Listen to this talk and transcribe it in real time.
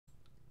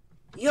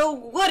Yo,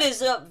 what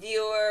is up,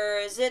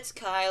 viewers? It's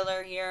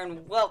Kyler here,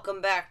 and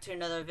welcome back to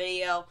another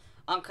video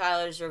on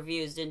Kyler's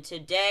Reviews. And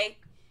today,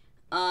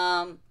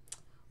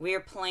 we are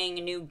playing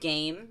a new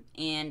game,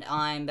 and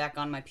I'm back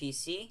on my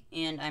PC,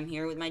 and I'm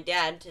here with my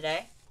dad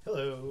today.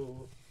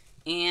 Hello.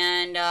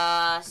 And,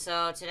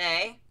 so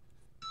today,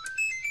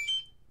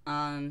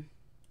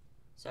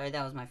 sorry,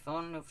 that was my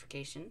phone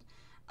notification.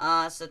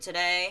 So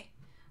today,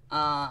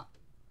 as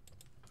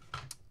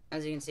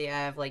you can see,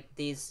 I have, like,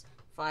 these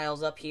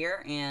files up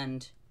here,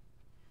 and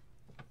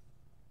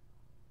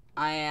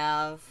I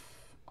have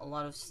a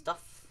lot of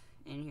stuff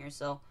in here.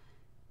 So,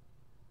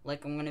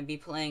 like, I'm gonna be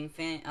playing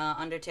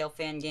Undertale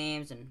fan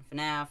games and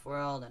FNAF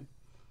World and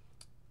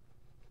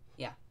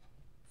yeah,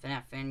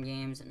 FNAF fan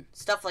games and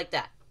stuff like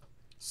that.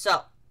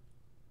 So,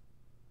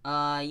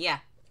 yeah.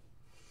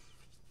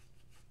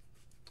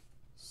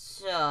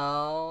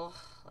 So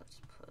let's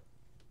put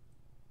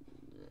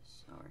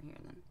this over here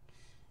then.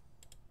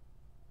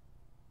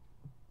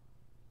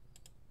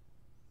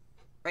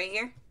 Right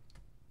here.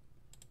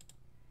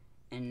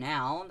 And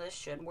now this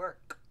should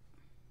work.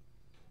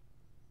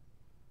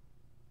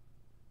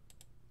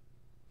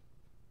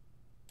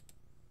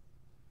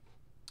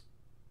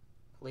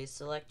 Please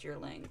select your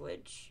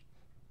language.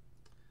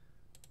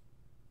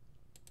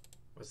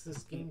 What's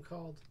this game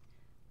called?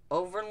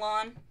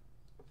 OVERLAWN.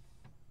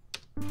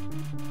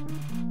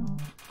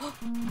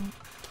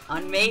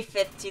 On May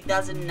 5th,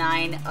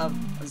 2009, a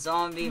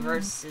zombie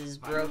versus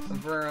broke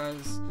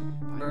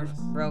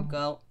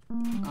out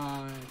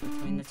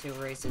between the two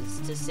races.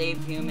 To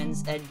save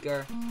humans,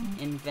 Edgar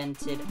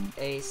invented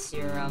a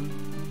serum,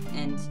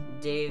 and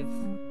Dave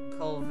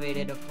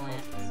cultivated a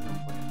plant.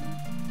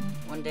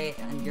 One day,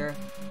 Edgar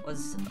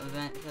was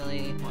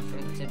eventually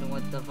infected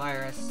with the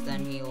virus.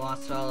 Then he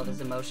lost all of his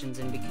emotions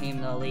and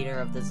became the leader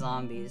of the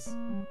zombies.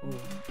 Ooh.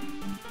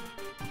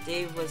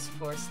 Dave was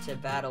forced to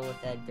battle with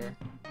Edgar.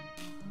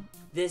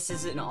 This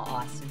is an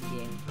awesome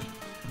game.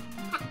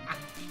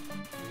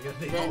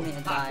 Then he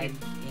died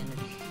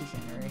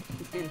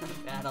in the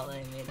battle.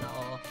 They made the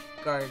whole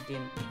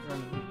guardian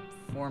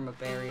form a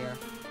barrier.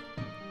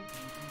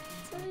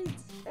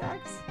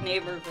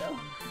 Neighborville.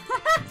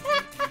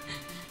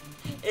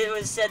 It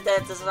was said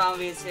that the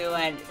zombies who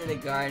went to the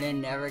garden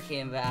never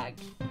came back.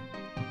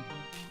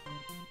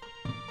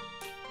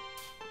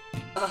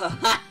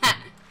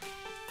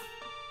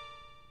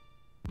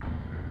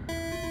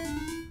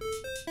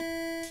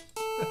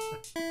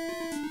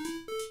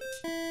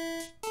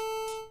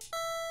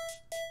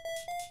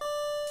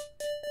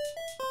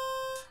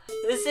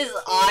 This is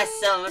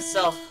awesome.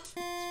 So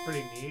it's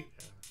pretty neat.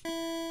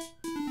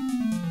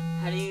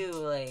 How do you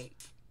like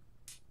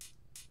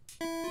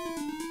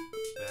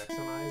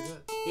maximize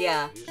it?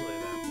 Yeah. Usually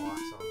that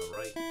blocks on the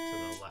right to the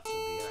left of the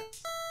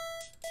X,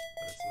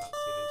 but it's not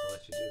seeming to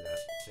let you do that.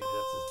 Maybe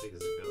that's as big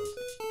as it goes.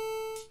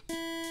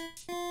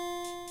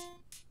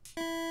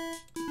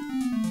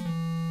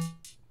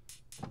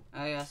 I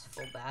guess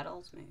full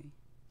battles, maybe.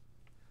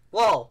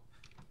 Whoa!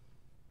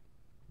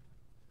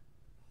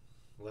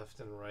 Left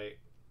and right.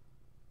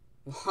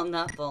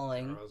 Walnut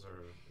bowling. Arrows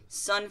are...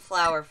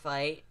 Sunflower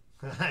fight.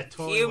 It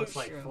totally looks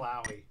like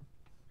Flowey.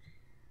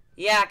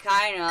 Yeah,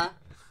 kinda.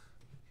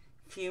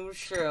 Fume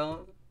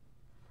shroom.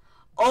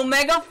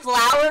 Omega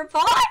flower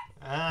pot?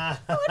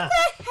 What the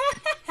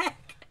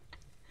heck?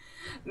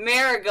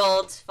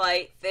 Marigolds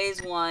fight,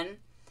 phase 1.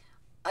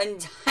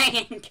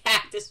 Undying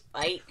cactus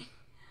fight.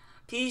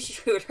 Pea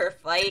shooter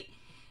fight.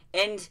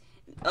 And,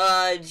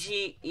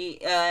 GE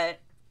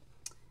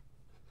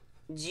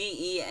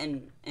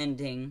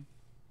ending.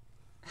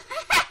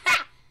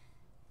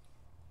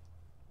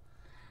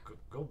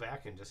 Go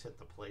back and just hit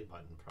the play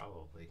button,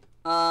 probably.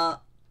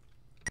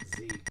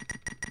 Z.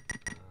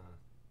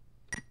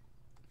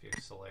 If you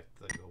select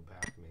the go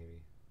back,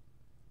 maybe.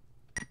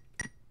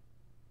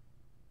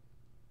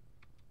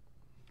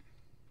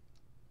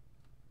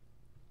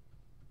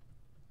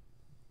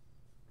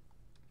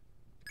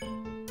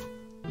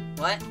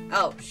 What?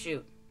 Oh,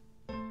 shoot.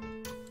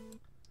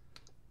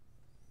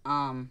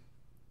 I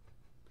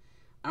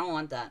don't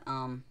want that.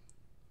 Hold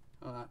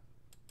on.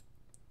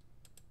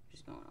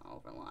 Just going to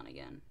OVERLAWN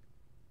again.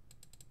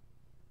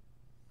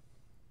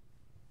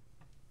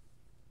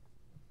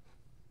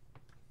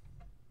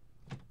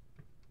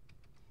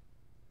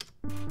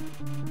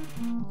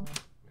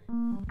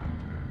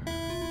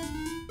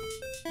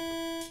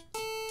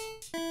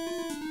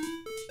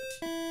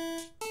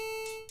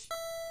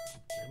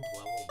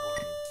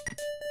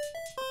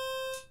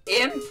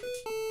 Imp?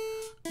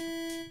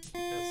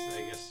 Yes,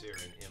 I guess you're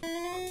an imp on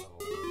level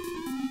 1.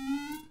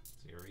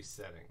 So you're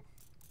resetting.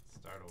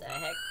 Start over. The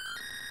heck?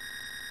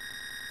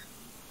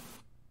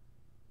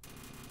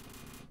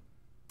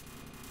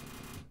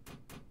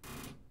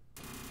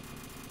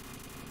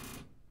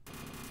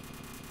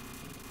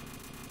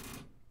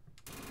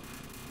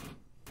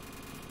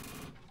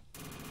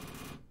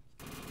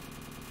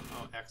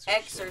 Oh,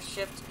 X or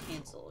shift to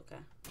cancel,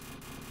 okay.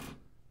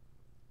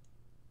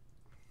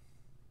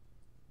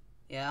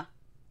 Yeah.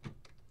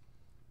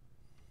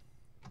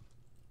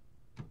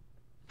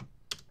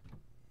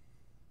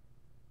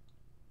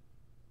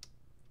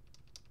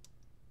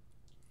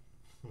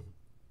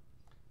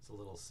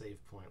 little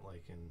save point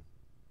like in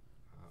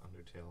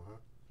Undertale, huh?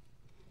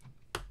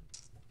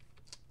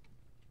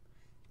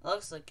 It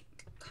looks like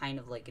kind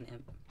of like an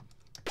imp.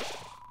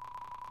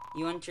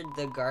 You entered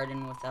the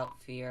garden without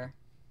fear.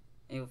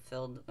 You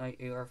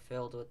are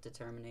filled with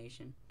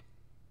determination.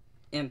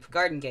 Imp,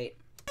 garden gate.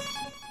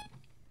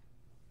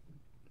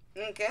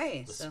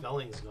 Okay, the so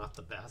spelling's not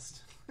the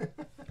best. I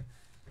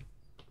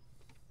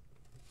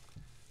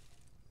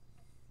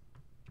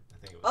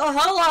think it was. oh,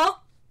 hello!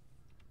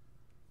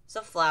 It's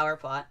a flower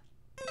pot.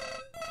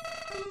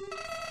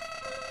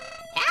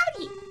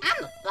 Howdy,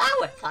 I'm a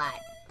flower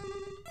pot.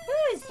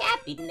 Who's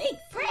happy to make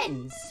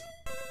friends?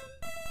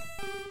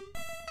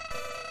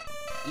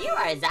 You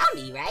are a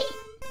zombie, right?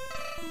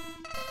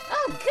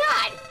 Oh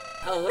God!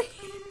 Oh,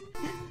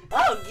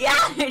 oh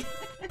God!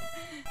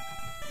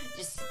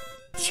 Just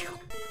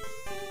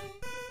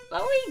A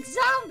weak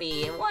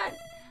zombie want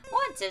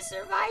to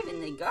survive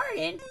in the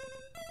garden.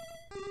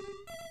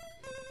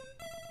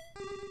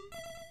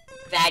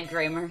 bad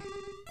grammar.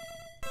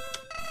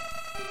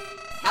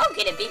 How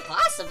could it be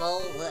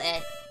possible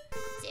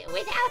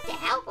without the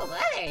help of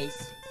others?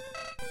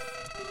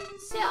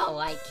 So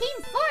I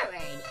came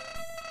forward.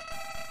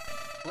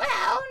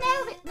 Well,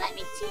 now let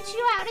me teach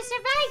you how to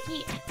survive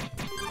here.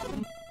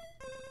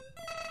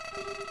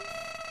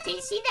 Do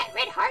you see that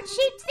red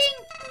heart-shaped thing?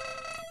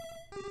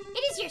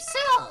 It is your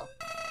soul.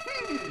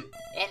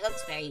 It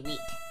looks very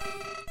weak.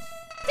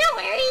 Don't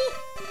worry.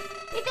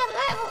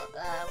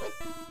 With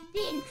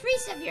the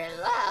increase of your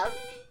love,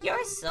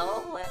 your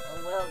soul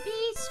will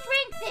be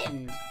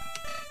strengthened.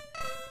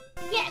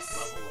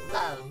 Yes,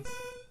 love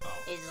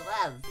is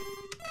love.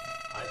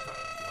 I thought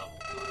it was level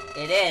 5.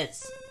 It is.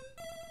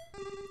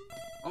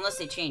 Unless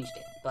they changed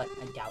it, but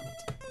I doubt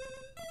it.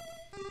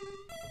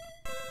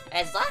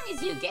 As long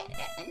as you get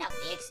enough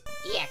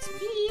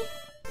EXP,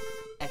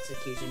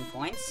 Execution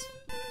points.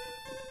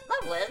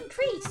 love will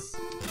increase.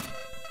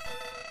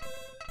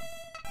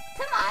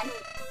 Come on,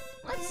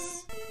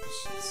 let's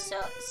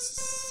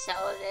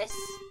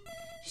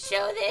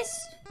show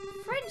this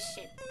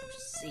friendship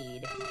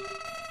seed.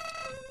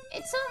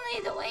 It's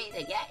only the way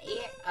to get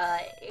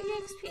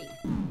EXP.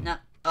 No.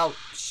 Oh,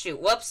 shoot.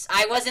 Whoops.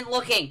 I wasn't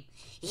looking.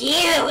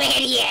 You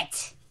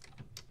idiot!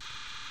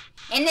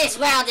 In this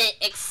world,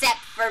 except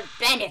for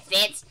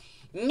benefits,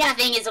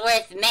 nothing is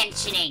worth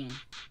mentioning.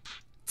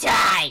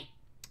 Die!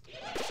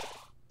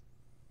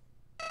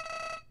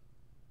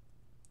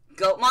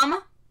 Goat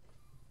mama?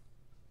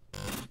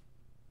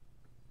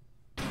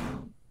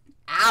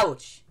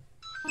 Ouch.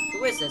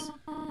 Who is this?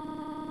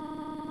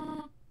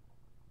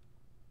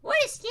 What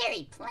a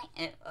scary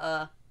plant.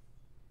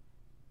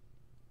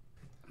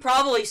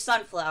 Probably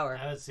sunflower.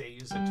 I would say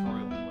use a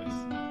tutorial voice.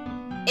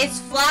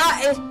 It's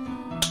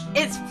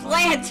it's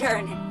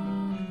Planturn.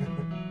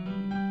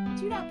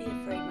 Do not be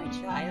afraid, my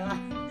child.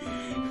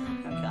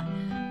 Oh God.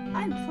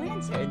 I'm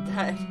Planturn,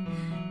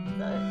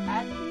 the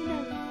admin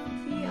of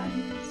the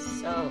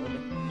unsowed.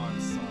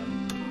 Unsod.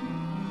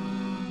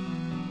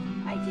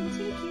 I can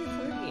take you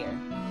through here.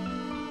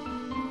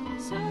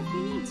 So if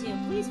you need to,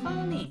 please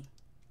follow me.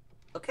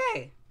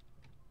 Okay.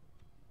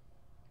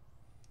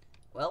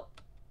 Well,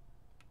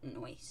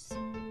 nice.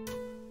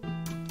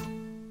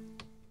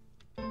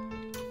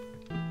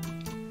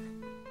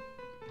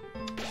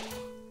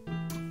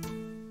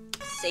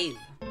 Save.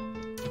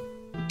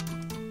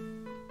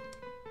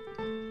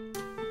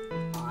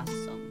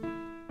 Awesome.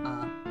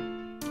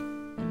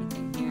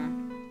 Anything here?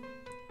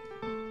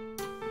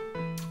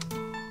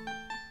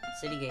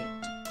 City gate.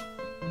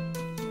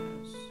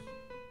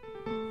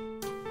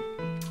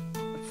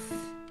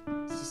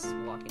 Just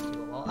walking to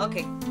a wall.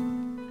 Okay.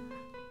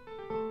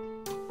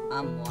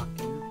 I'm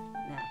walking.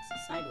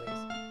 That's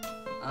sideways.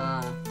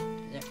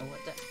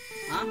 What the?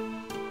 Huh?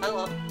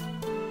 Hello.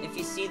 If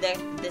you see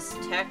this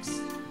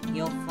text,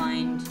 you'll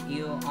find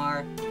you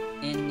are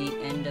in the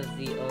end of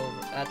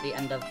at the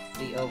end of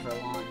the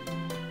OVERLAWN.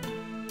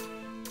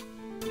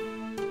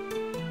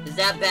 Is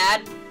that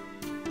bad?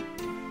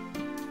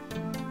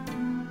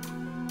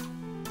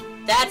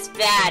 That's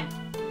bad.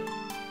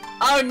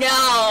 Oh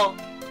no!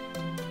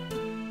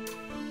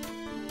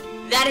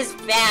 That is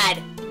bad.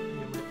 You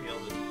might be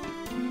able to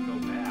go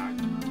back.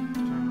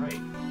 Turn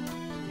right. Just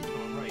keep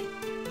going right.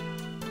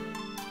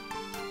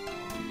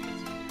 Maybe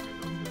it's easier to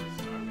go through the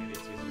star. Maybe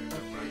it's easier to go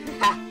right.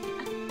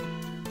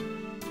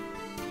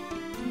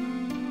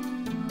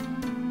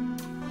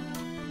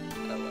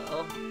 Hello.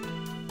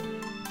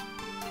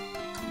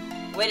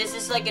 Wait, is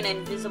this like an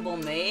invisible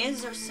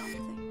maze or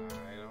something?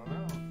 I don't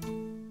know.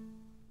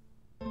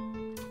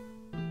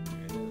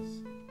 Maybe it is.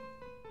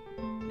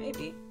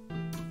 Maybe.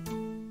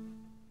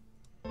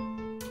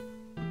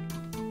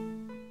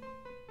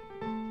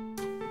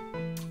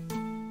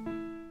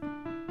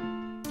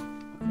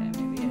 Okay,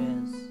 maybe it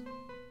is.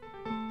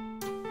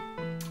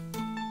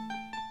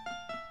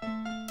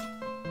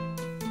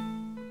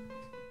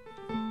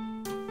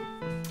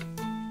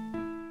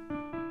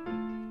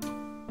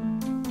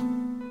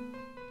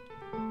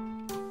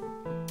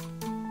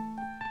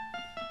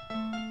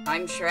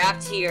 I'm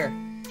trapped here.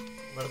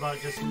 What about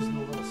just using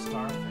the little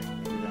star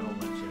thing? Maybe that'll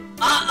let you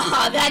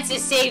That's a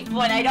save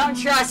point. I don't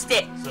trust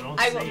it. So don't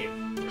I save.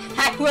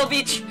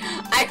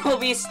 I will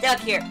be stuck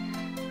here.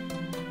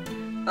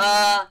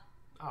 Oh,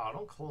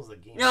 don't close the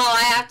game. No,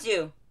 I have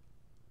to.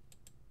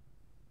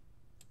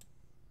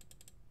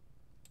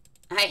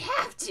 I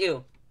have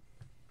to.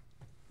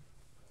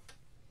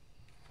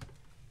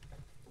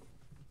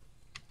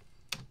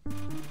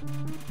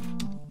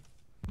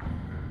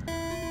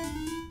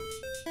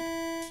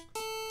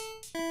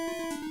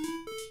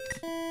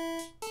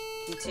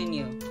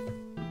 Continue.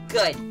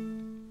 Good.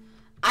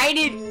 I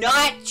did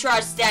not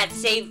trust that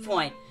save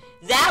point.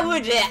 That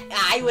would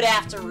I would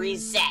have to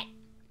reset.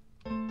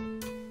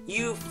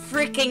 You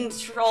freaking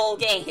troll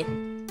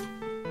game.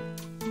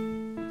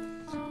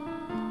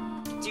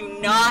 Do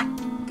not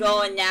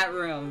go in that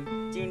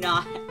room. Do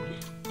not.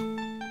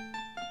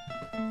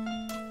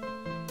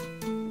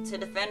 To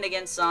defend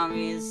against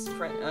zombies,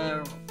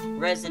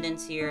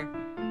 residents here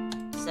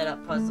set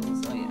up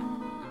puzzles. Oh yeah.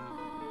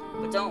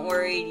 But don't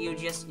worry, you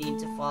just need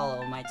to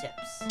follow my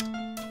tips.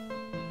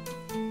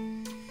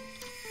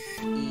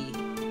 E.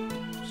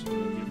 Should we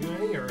give you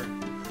any, or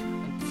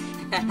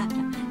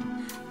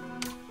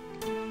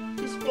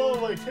just follow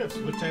my tips,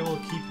 which I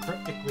will keep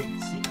cryptically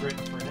secret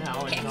for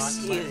now and not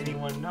let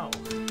anyone know.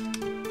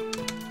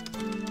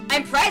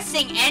 I'm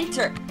pressing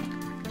enter.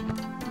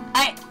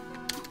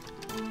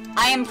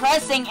 I am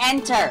pressing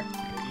enter.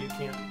 Maybe you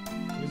can't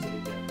use it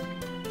again.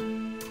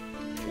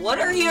 What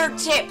are your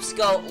tips,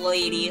 goat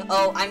lady?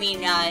 Oh, I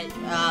mean,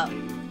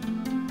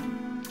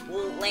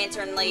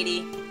 lantern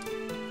lady.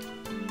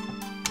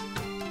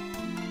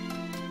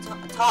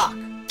 Talk.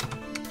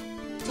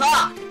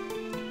 Talk.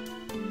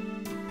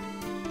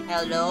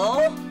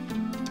 Hello?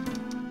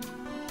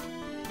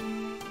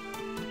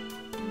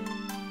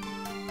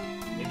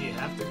 Maybe you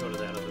have to go to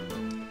that other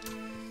room.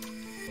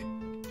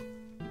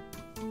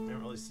 I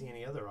don't really see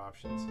any other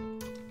options.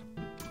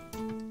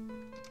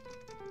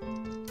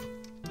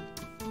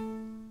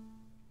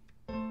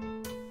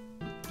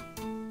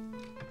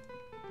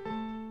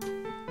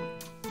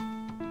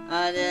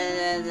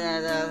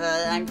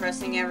 I'm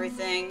pressing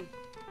everything.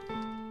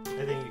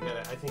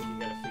 I think you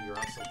gotta figure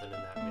out something in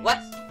that maze. What?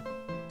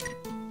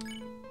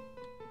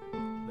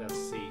 That's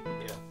C,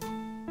 yeah.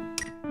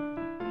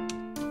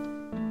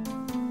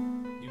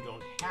 You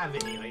don't have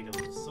any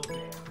items, so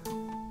there.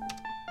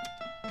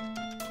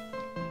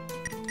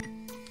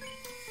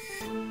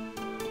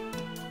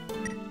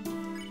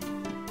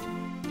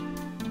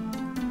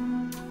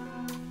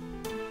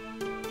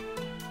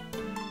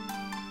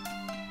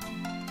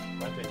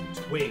 Weapon,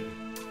 twig,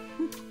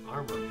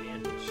 armor,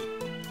 bandage.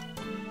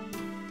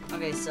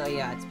 Okay, so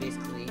yeah, it's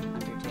basically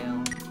Undertale.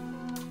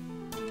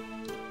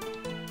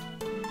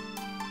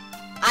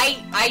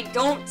 I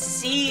don't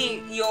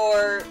see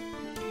your,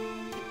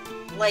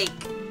 like,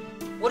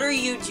 what are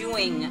you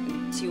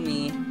doing to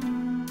me,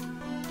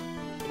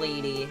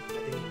 lady? I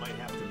think you might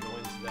have to go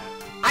into that.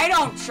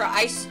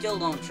 I still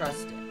don't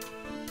trust it.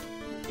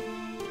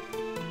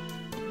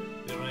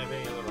 They don't have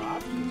any other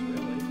options,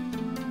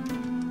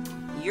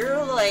 really.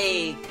 You're,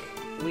 like,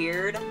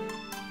 weird.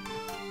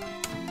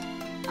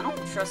 I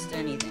don't trust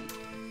anything.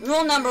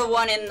 Rule number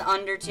 1 in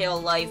Undertale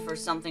life or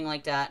something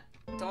like that.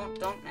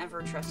 Don't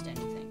ever trust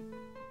anything.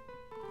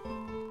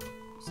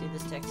 See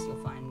this text,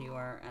 you'll find you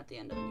are at the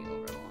end of the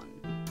OVERLAWN.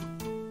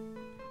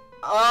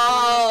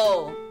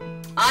 Oh!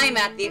 I'm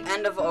at the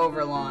end of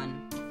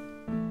OVERLAWN.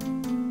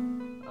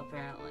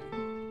 Apparently.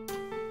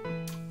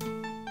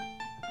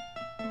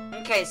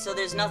 Okay, so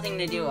there's nothing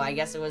to do. I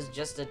guess it was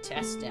just a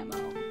test demo.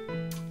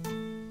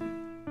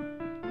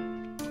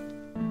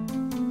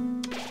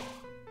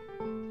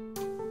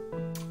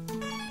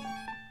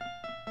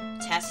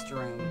 Test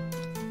room.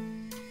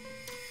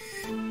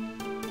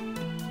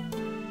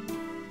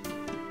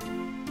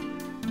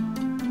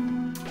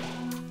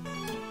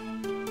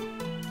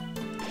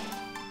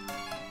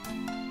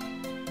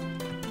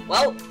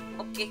 Well,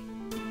 okay.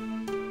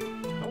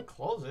 Don't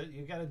close it.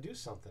 You gotta do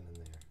something in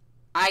there.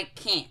 I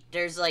can't.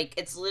 There's like,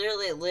 it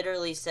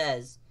literally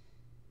says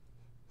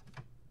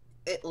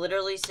it's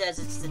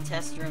the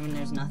test room and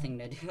there's nothing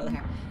to do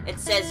there. It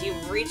says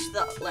you've reached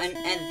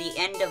the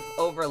end of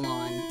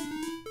OVERLAWN.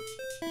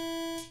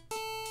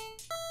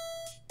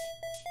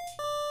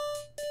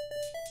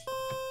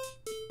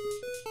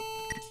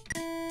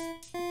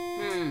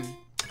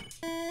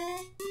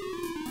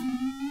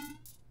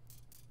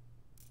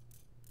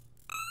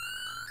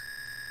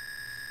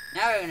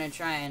 Now we're gonna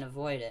try and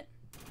avoid it.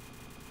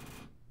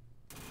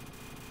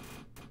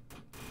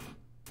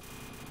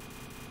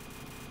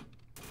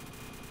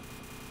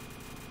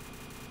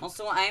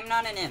 Also, I am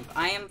not an imp.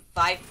 I am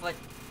 5'2",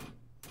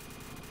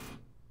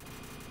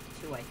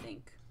 I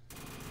think.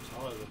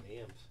 Taller than the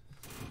imps.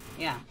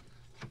 Yeah.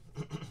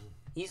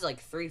 He's like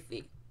 3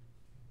 feet.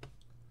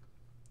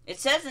 It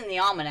says in the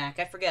almanac,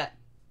 I forget.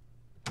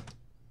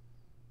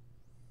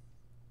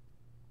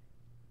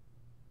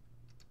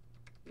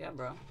 Yeah,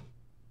 bro.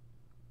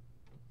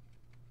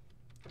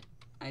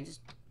 I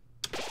just...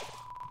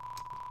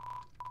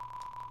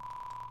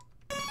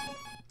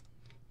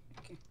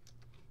 Okay.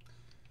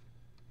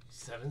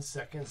 7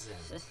 seconds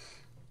in.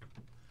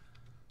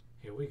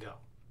 Here we go.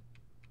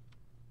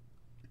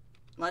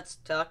 Let's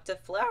talk to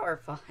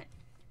Flower Pot.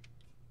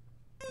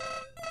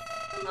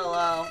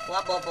 Hello,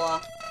 blah blah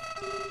blah.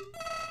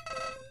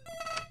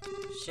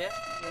 Shift,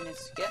 gonna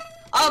skip.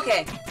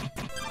 Okay.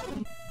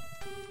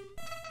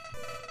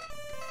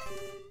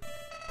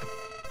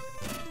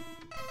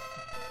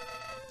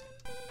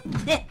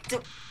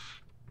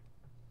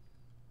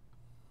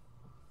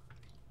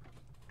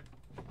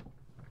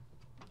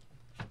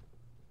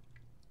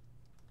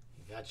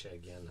 Gotcha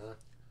again, huh?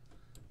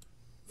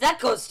 That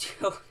goes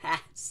too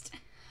fast.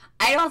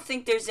 I don't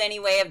think there's any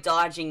way of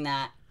dodging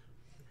that.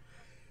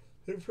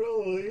 There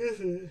probably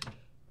isn't.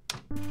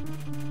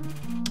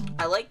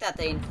 I like that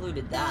they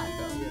included that,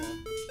 though.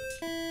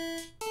 Yeah.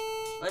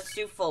 Let's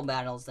do full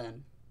battles,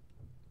 then.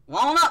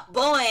 Walnut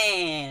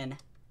Bullion!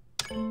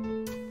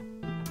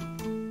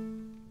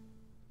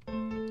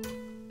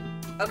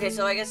 Okay,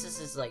 so I guess this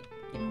is like,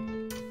 you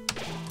know,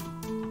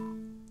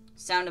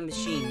 Sound of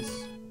Machines.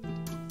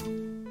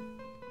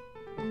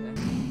 Okay.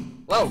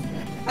 Whoa!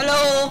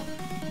 Hello!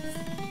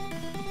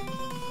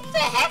 What the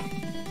heck?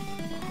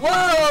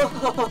 Whoa!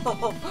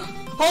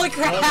 Holy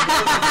crap!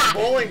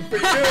 Bowling for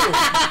you!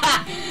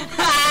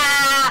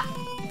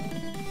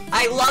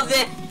 I love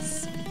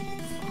this!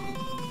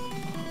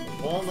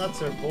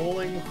 Walnuts are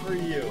bowling for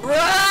you.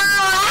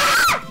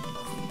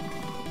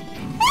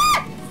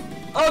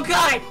 Oh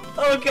god!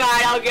 Oh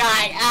god! Oh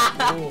god!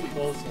 Ah. Ooh,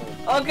 close one.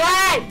 Oh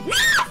god!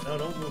 No,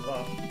 don't move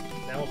up.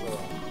 Now go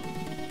up.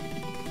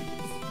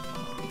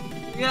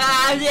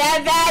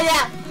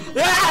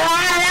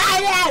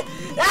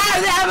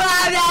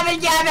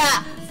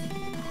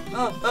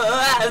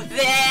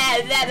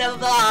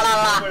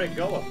 Where to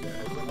go up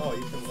there? Oh,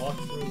 you can walk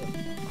through the...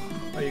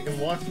 Oh, you can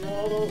walk through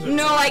all those?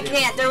 No, I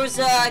can't. There was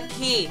a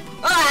key.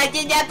 Oh, I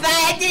did that.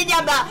 I did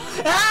that.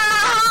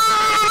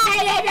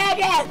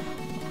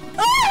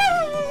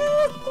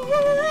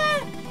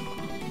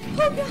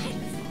 Oh god.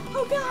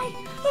 Oh god.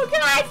 Oh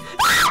god.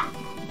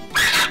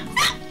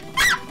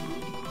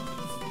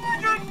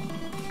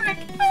 Frick.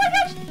 Oh my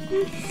gosh.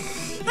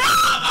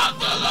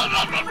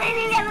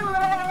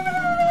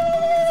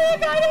 Oh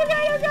god. Oh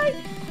god. Oh god.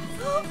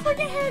 Oh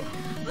freaking head.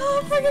 Oh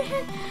freaking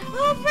head.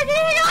 Oh freaking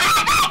head.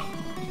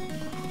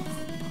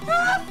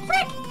 Oh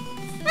frick.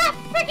 Oh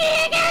freaking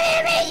head.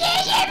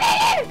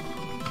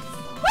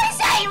 What is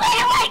that? What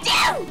do I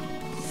do?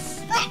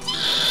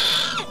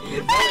 You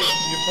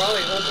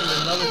probably opened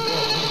another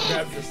door when you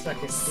grabbed the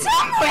second key.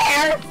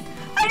 Somewhere!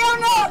 I don't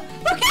know!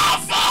 Look at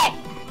it!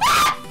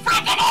 Ah!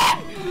 Freaking him!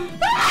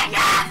 Oh my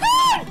god!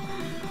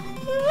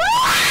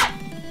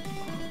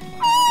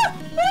 Ah!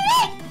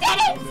 Did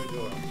it! New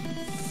door.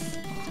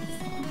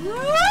 Oh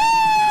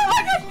my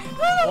god!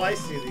 Oh, I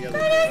see the other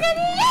door.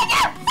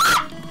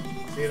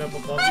 See it up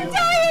above I'm you?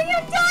 dying!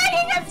 I'm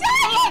dying! I'm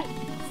dying!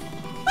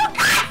 Oh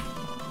god!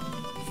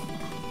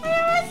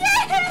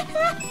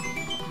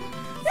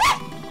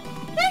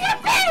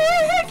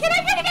 Can I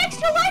get an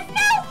extra life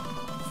now?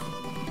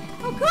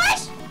 Oh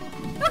gosh!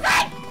 Oh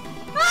god!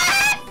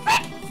 Ah!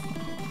 Frick!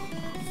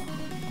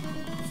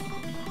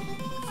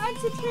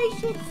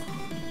 Concentration!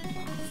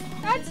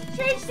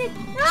 Concentration!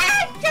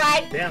 Ah!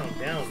 God! Down.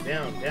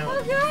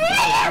 Oh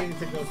god! You need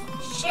to go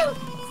Shoot!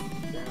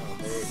 down.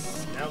 There you go.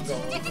 Now go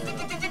over.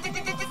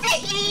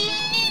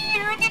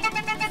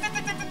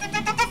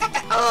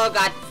 Oh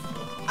god!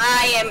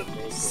 I am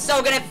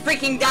so gonna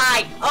freaking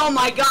die! Oh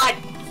my god!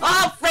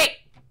 Oh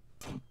frick!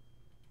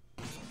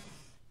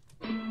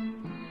 Can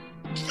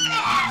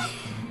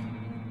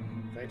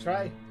I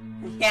try?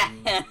 Yeah.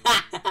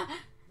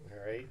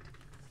 Alright.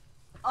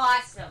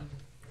 Awesome.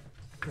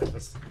 That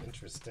was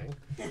interesting.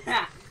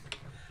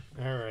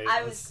 Alright,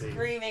 I was let's see.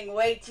 screaming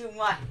way too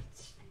much.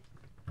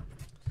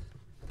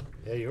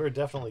 Yeah, you were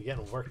definitely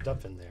getting worked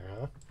up in there,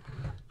 huh?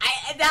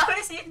 That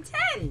was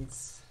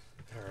intense.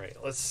 Alright,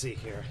 let's see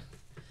here.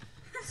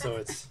 So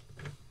it's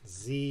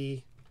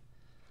Z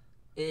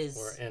Is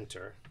or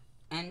enter.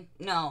 and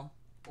no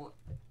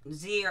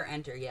Z or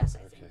enter? Yes,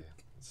 I Okay, think.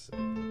 let's see.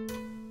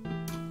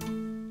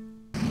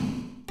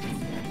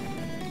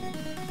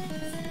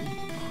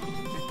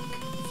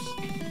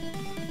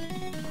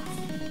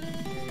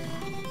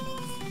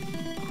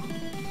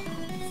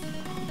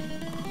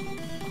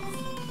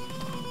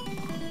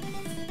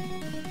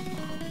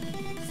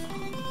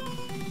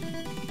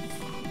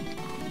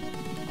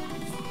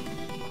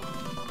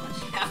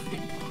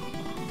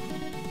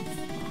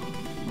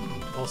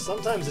 Well,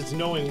 sometimes it's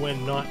knowing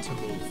when not to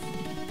move.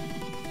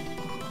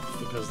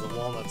 Because the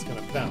walnut's going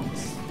to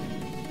bounce.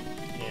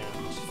 And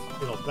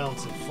it'll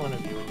bounce in front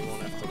of you and you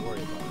won't have to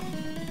worry about it.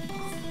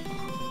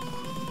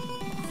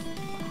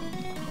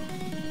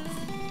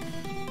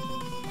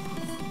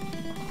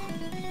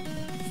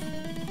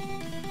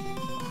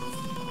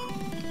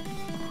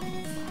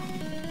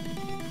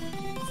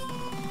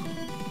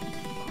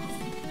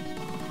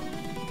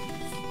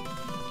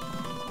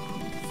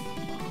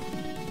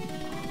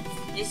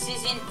 This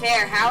isn't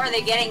fair. How are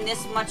they getting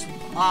this much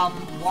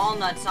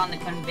walnuts on the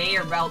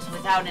conveyor belts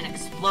without an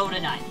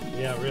Explode-A-Nut?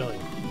 Yeah, really.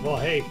 Well,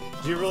 hey,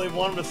 do you really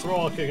want him to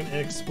throw an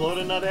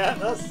explode-a-nut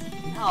at us?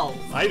 No.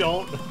 I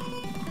don't.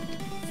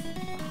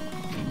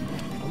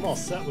 I'm all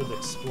set with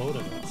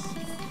exploding us.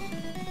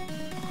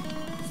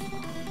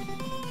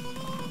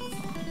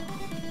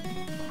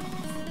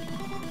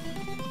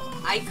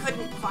 I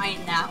couldn't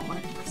find that one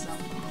for some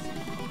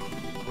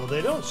reason. Well,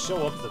 they don't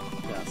show up the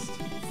best.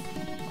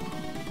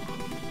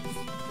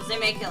 Because they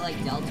make it like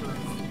Delta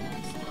Rooms and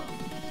that stuff.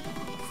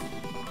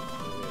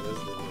 Okay, this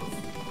is the new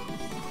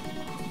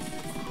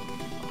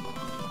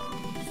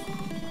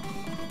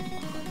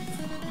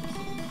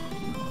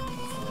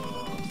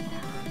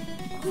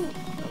one.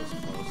 That was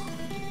close.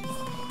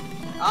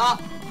 Oh!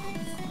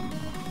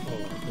 Oh,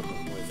 I couldn't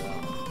avoid that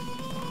one.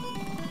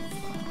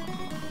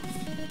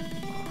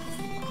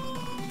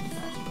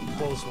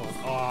 Close one.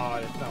 Oh,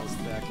 it bounced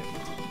back at me.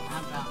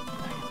 I'm bouncing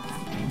back at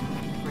that.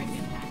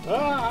 Freaking heck.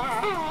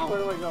 Ah, where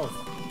do I go?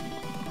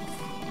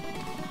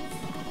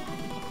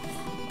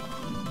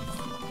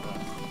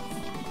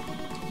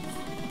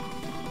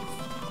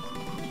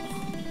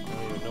 I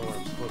don't even know where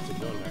I'm supposed to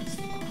go next.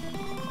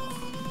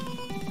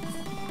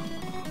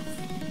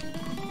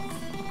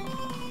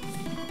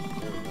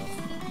 There we go.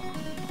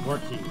 More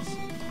keys.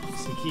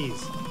 See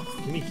keys.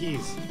 Give me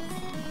keys.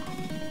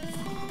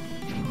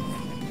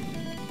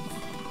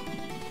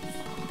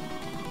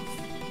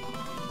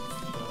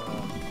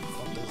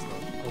 What is the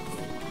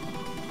opening?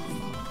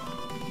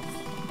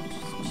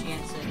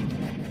 Chance it.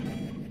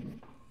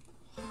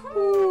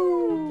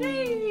 Ooh,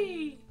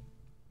 baby!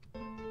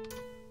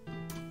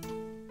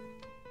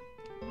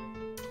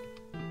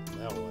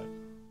 Now what?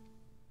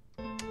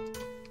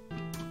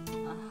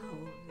 Oh,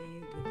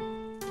 baby.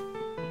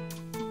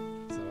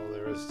 Is that all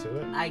there is to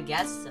it? I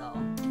guess so.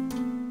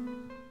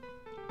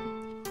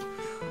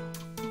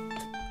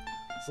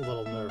 It's a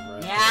little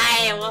nerve-wracking.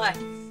 Yeah, it was.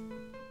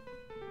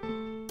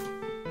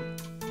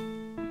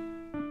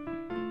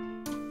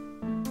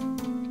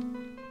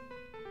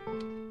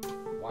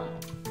 Wow.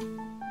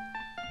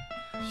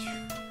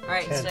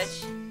 Alright, Tense. switch.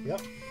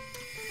 Yep.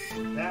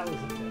 That was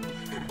intense.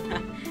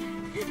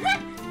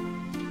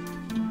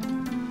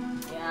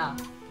 Yeah. Up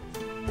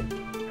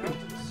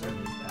to the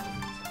surface, that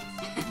was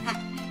intense.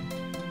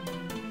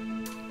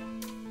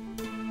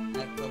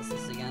 Alright, close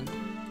this again.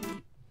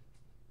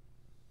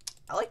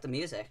 I like the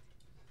music.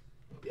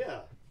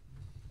 Yeah.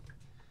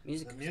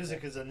 Music. The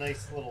music is a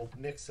nice little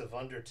mix of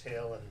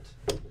Undertale and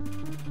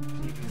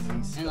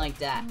PvZ stuff. And like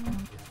that.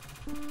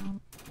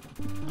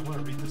 I want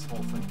to read this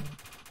whole thing.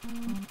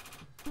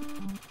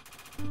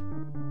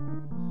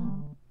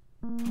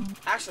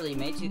 Actually,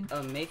 May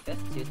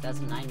 5th,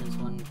 2009 is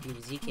when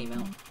PvZ came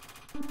out.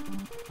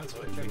 That's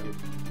what I figured.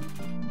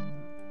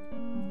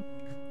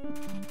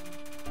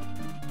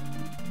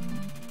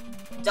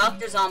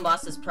 Dr.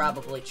 Zomboss is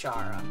probably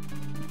Chara.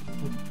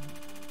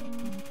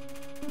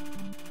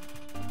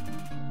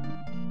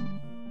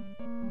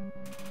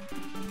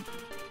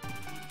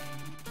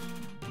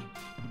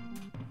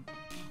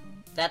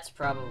 That's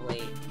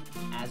probably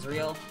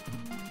Azriel.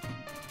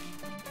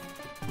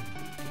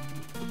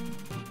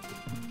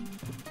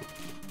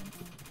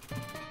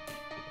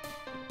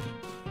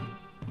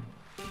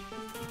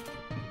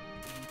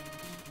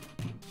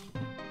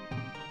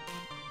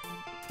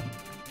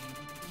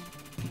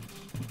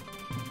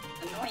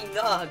 Annoying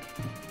dog.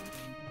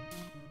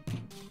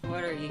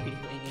 What are you doing in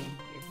here?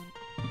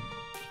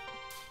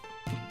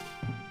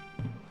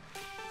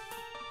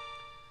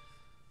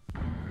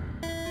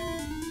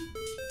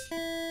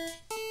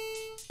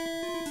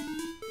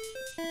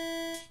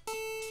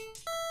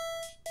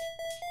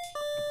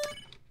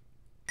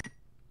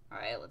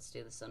 Alright, let's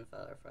do the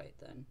sunflower fight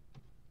then.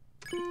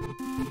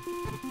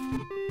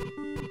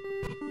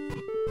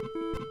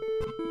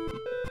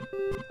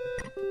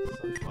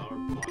 Sunflower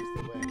blocks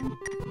the way.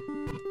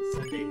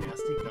 Send a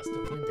nasty gust of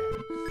wind at it.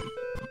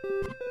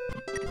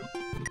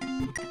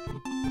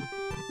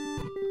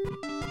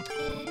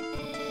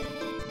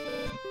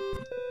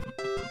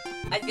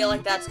 I feel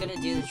like that's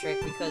gonna do the trick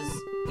because,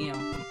 you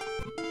know,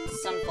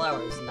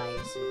 sunflower is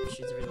nice and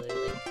she's really like...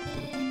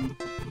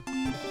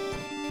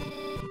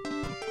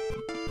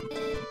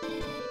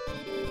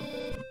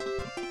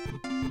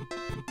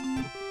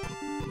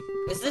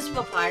 Is this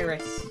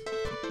papyrus?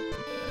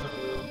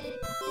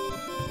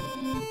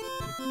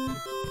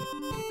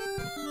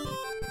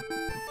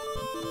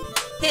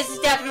 This is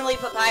definitely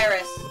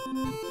papyrus.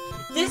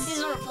 This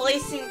is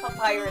replacing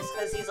papyrus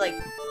because he's like,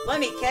 let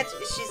me catch.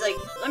 She's like,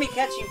 let me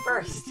catch you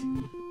first.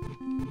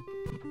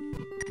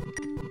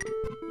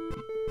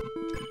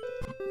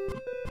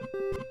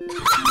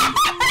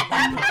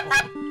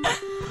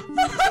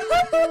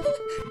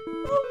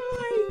 Oh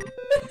my!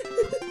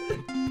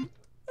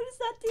 What does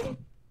that do?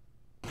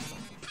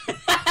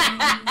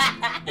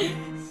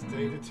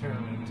 Stay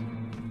determined.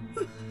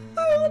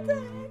 What the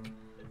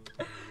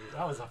heck?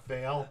 That was a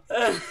fail.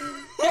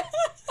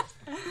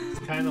 It's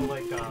kind of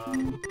like, you have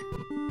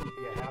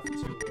to,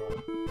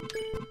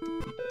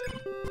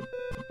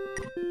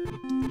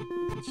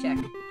 Check.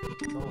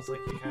 it's almost like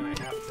you kind of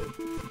have to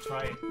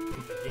try it in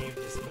the game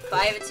just because.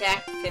 5 attack,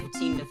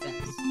 15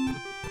 defense.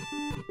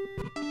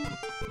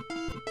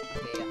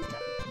 Okay, yeah,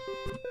 definitely.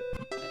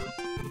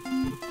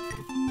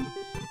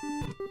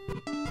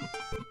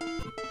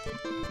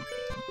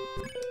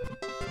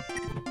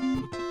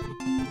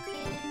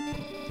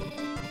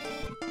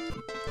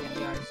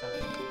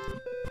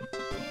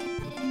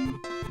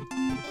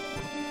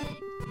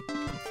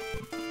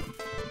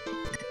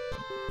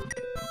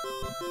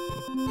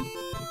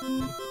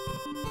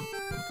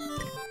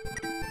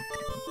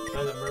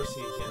 Try the mercy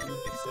again,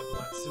 except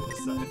not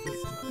suicide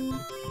this time.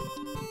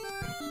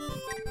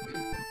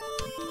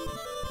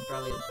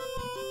 Probably.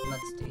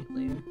 Let's do it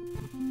later.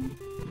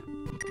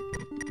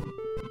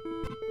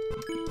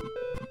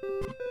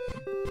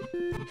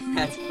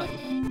 That's funny.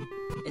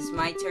 It's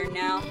my turn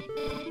now?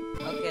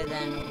 Okay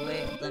then,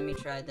 wait, let me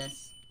try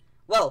this.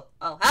 Whoa!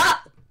 Oh,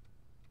 ha!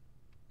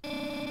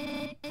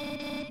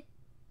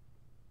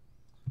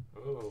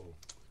 Oh.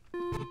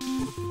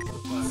 So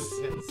far it's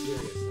getting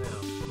serious now.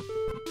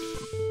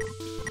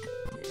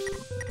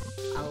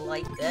 I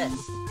like this.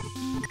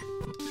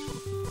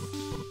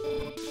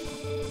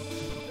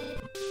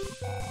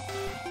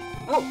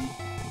 Oh!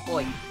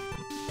 Boy.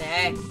 The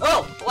heck?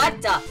 Oh!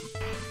 What the?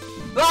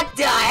 What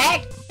the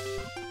heck?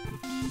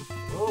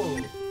 Oh!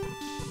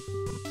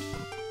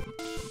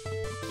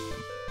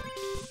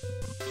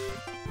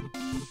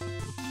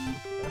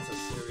 That's a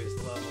serious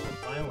level of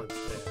violence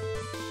there.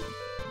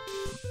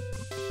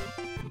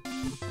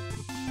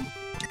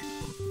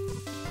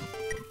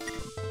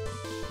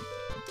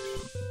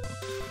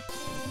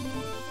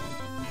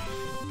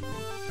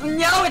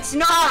 No, it's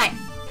not!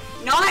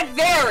 Not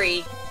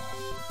very!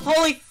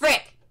 Holy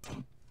frick!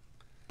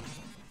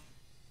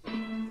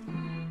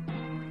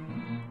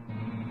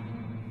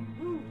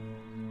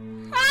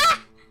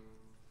 Ah!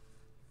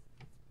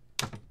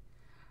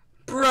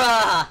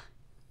 Bruh!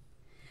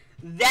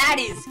 That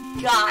is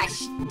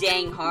gosh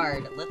dang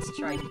hard. Let's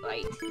try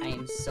bite. I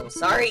am so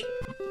sorry.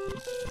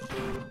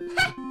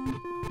 Ha!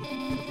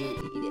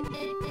 Do eat it.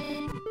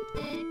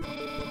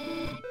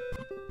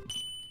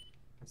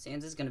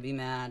 Sans is gonna be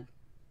mad.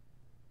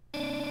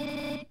 Ouch.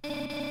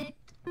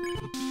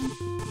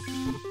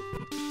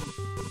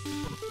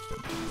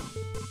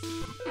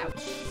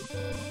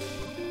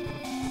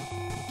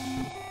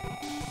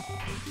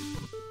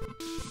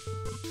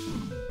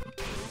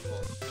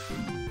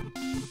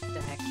 What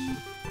the heck?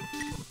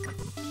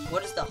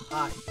 What does the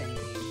hot thing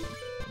mean?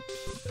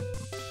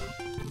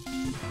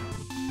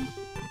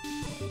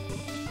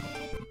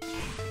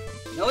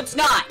 No, it's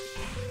not!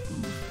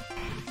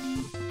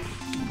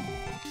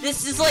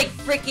 This is like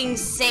freaking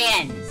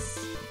Sans.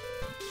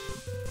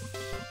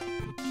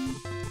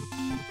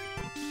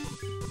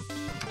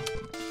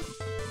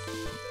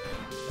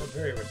 Not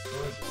very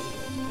responsive,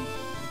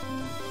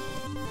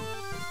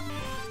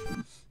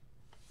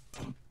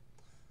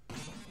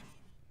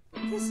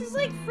 This is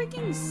like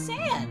freaking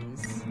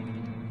Sans.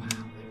 Wow,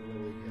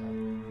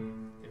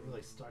 they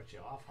really start you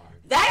off hard.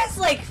 That is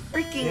like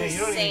freaking Yeah, you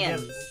don't even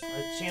Sans. get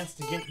a chance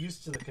to get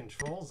used to the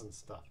controls and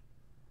stuff.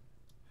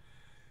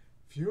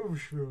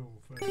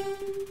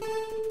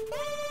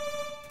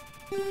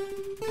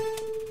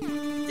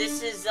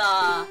 This is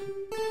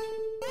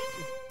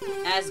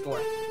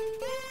Asgore.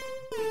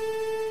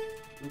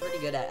 I'm pretty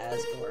good at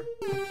Asgore.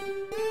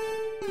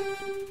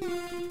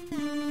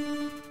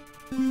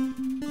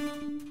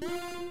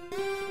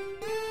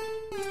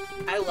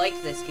 I like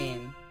this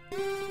game.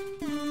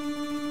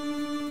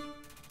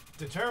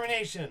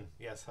 Determination!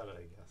 Yes, how did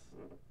I guess?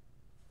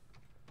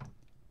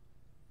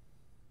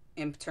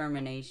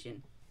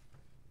 Termination.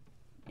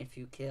 If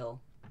you kill.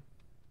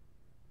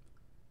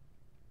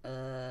 You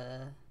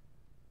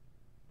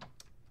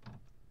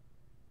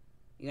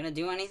gonna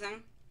do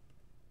anything?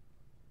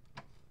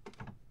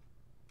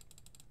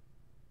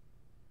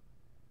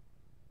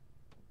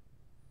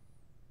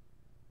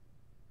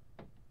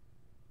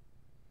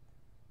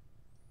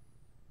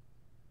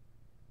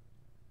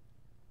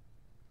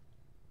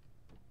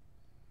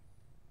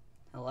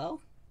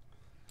 Hello?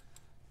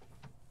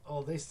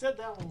 Oh, they said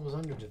that one was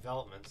under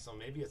development, so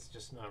maybe it's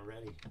just not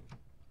ready.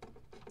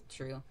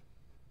 True.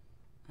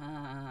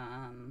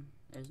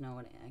 There's no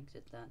way to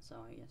exit that, so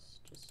I guess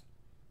just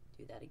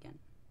do that again.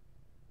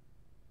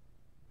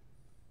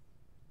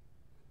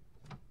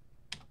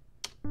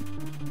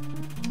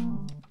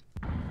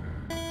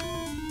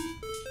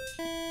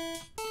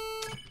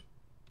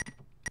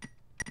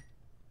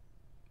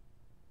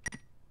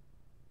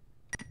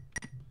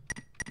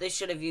 They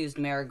should have used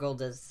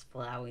Marigold as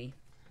Flowey.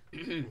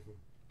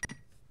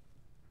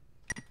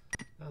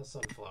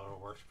 Sunflower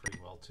works pretty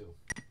well too.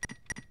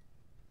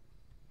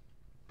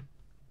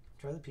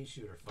 Try the pea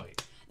shooter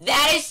fight.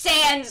 That is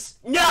Sans!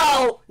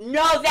 No!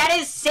 No, that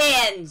is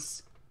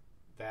Sans!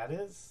 That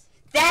is?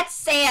 That's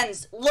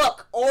Sans!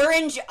 Look,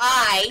 orange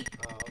eye,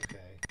 Oh,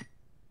 okay.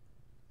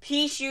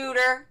 pea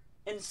shooter,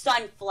 and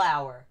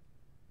sunflower.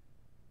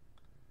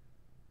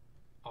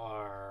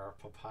 Are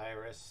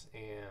Papyrus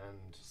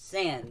and...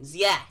 Sans,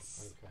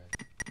 yes. Okay.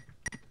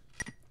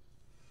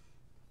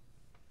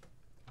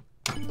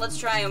 Let's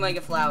try Omega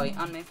Flowey.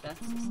 On May 5th.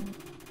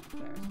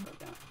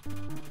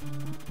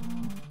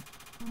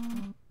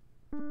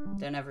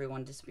 Then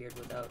everyone disappeared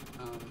without,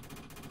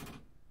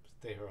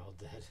 They were all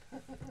dead.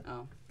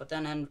 oh. But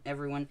then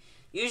everyone...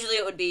 Usually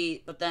it would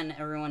be, but then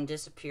everyone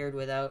disappeared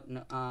without,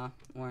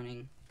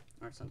 warning.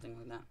 Or something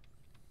like that.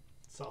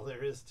 That's all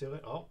there is to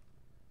it. Oh.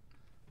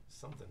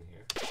 Something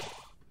here.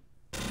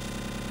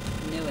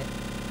 Knew it.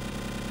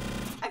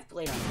 I've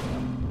played on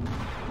video.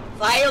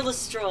 File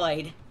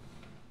destroyed.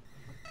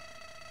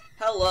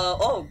 Hello.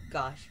 Oh,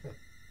 gosh.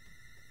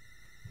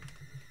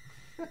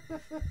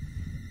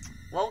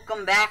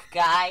 Welcome back,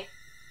 guy.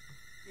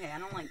 Hey, I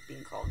don't like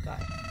being called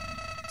guy.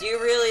 Do you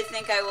really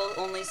think I will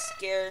only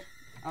scare...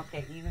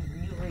 Okay, you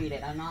read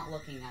it. I'm not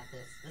looking at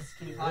this. This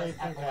can cause really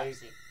think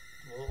epilepsy.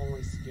 I will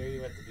only scare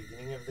you at the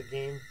beginning of the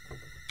game?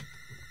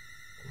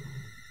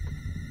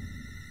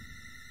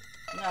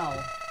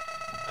 No.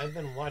 I've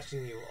been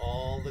watching you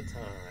all the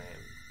time.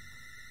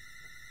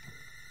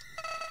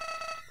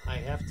 I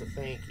have to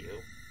thank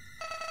you.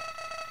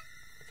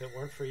 If it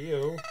weren't for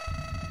you,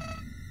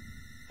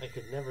 I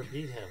could never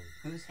beat him.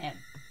 Who's him?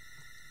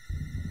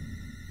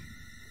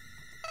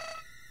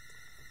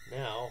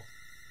 Now,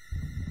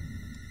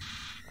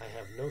 I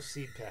have no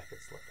seed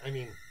packets left. I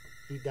mean,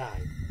 he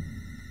died.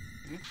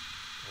 I was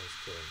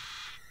kidding.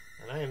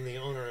 And I am the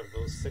owner of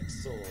those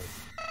 6 souls.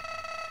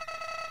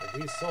 With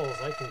these souls,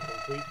 I can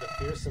complete the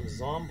fearsome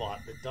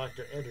Zombot that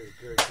Dr.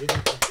 Edgar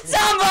didn't complete.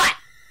 Zombot!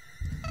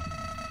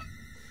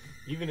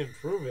 Even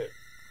improve it.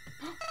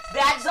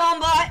 That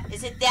Zombot?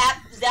 Is it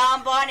that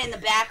Zombot in the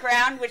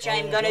background, which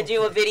I'm gonna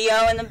do a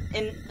video in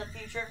the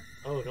future?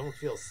 Oh, don't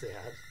feel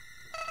sad.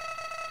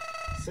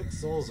 6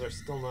 souls are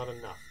still not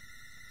enough.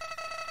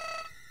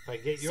 If I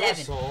get your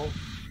 7. soul,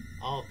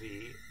 I'll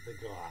be the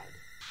god.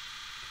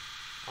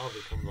 I'll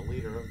become the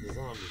leader of the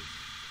zombies.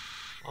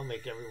 I'll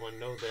make everyone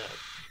know that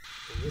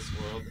in this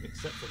world,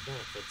 except for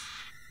benefits,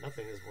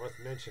 nothing is worth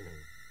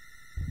mentioning.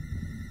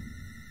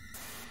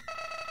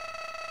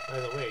 By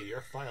the way,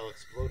 your file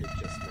exploded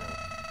just now,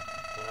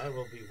 but I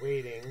will be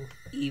waiting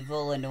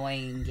Evil,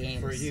 annoying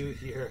games. for you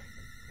here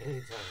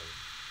anytime.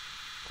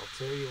 I'll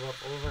tear you up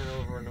over and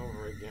over and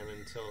over again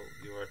until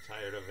you are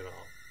tired of it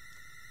all.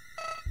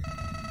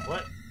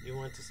 What? You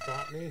want to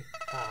stop me?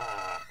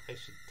 Haha, I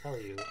should tell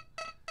you.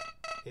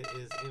 It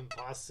is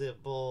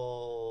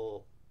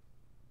impossible.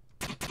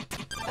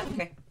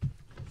 Okay.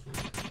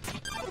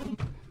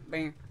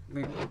 Bam,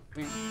 bam,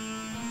 bam.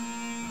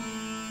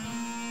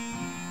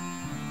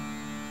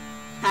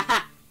 Haha.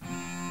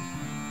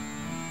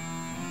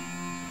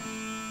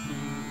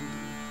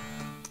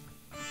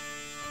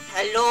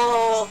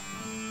 Hello.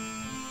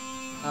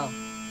 Oh,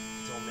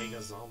 It's Omega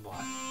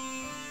Zombot.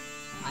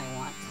 I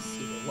want to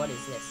see it. What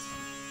is this?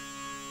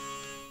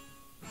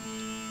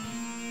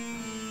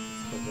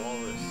 It's the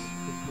walrus.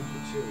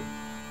 Pikachu.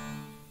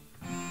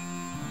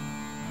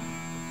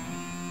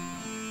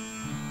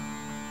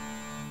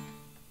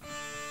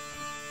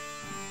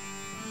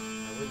 I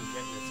wouldn't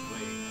get in its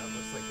way. That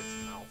looks like its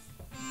mouth.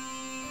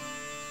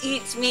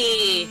 Eat me.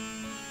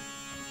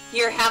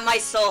 Here, have my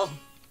soul.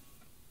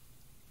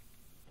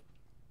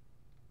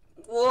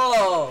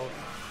 Whoa.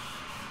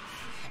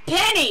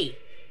 Penny!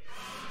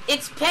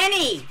 It's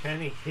Penny!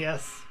 Penny,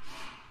 yes.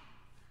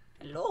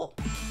 Hello.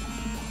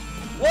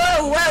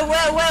 Whoa, whoa,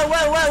 whoa, whoa,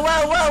 whoa, whoa,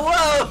 whoa, whoa,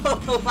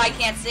 whoa! I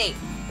can't see.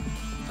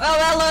 Oh,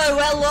 hello,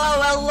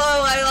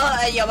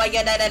 oh my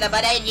god,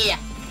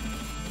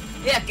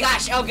 yeah,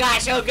 gosh, oh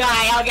gosh, oh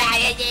god, oh god,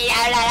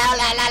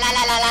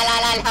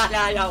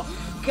 no,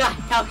 god,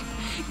 no,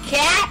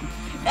 cat?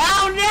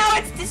 Oh no,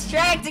 it's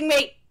distracting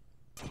me!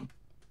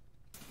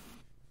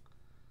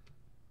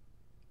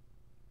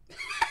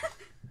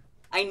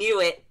 I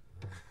knew it.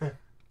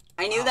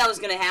 I knew that was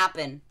gonna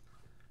happen.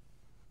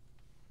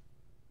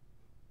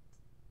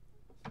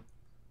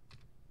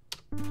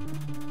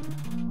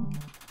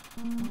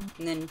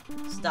 And then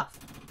stuff.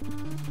 I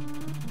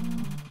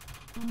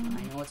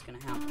know what's gonna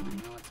happen. I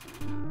know what's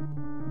gonna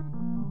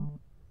happen.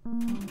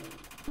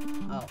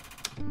 Oh.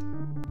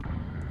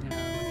 No,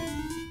 wait.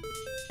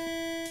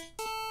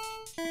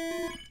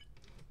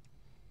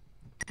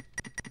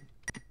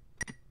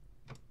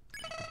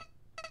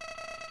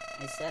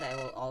 I said I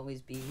will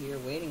always be here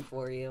waiting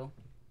for you.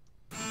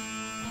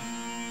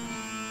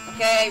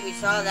 Okay, we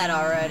saw that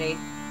already.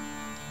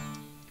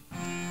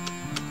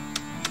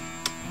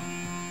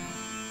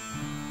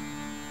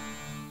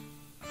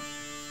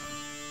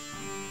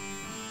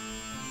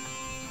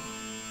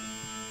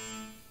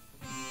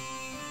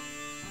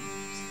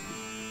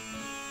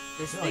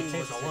 This It thing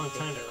takes looks a long time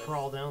to ridiculous.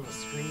 crawl down the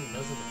screen,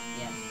 doesn't it?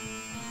 Yeah.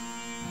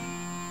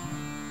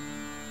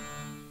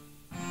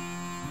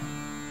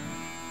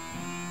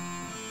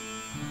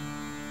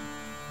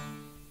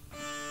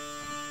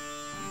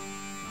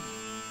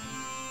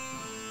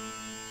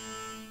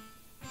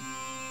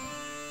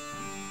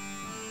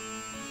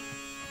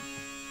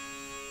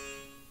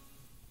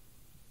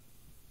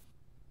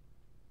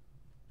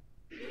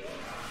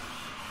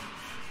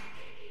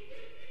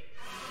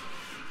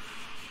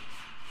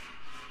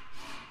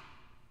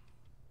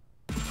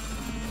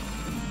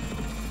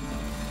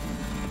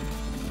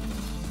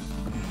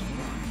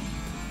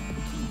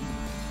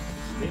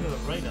 Stay to the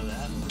right of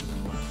that.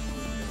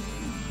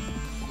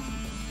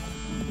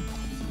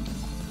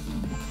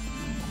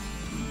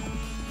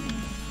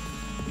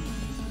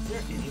 Is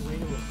there any way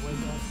to avoid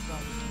that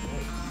stuff?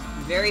 Right.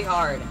 Very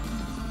hard.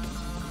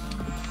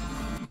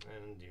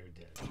 And you're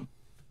dead.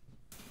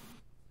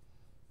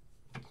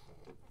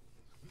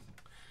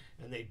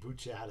 And they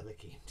boot you out of the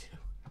game too.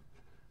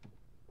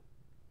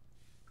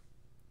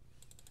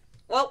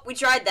 Well, we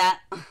tried that.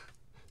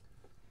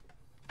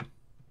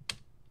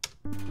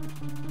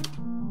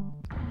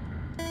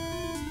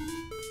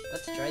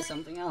 try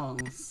something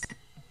else.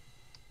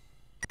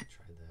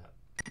 Try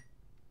that.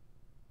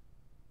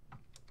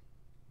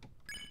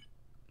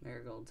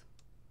 Marigold.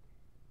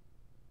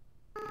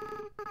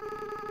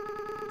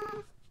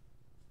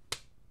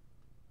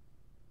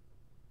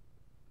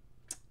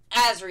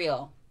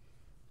 Azrael.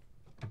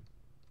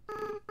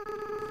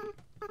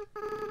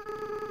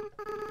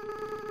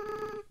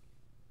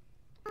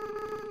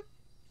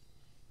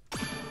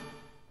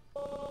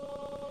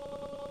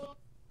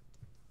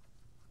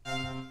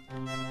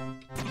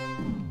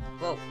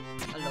 Whoa,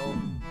 hello.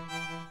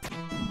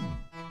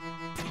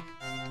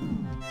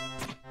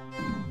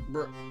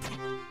 Brr.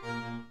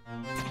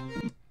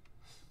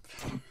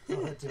 Oh,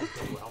 that didn't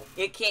go well.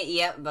 It can't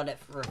yet, but it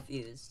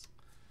refused.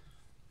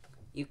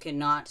 You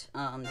cannot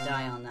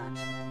die on that.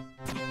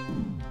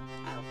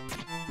 Ow.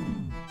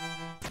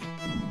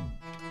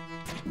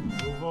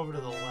 Move over to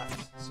the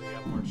left so you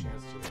have more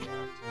chance to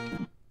react.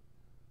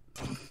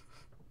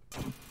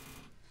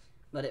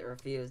 But it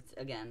refused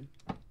again.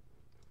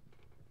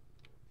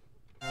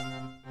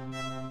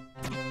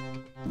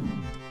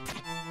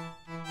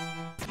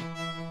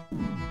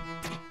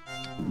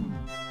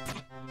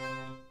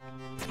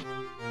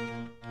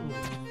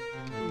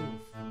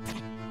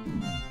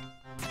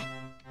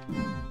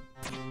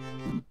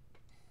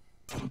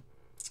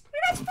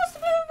 You're not supposed to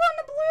move on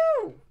the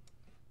blue!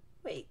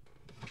 Wait.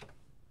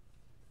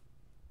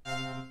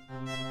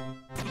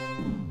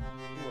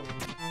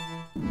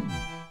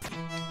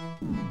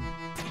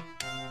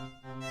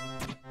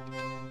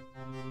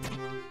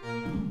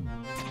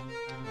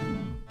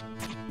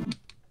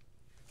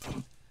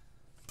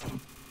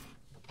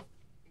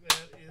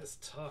 That is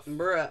tough.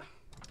 Bruh.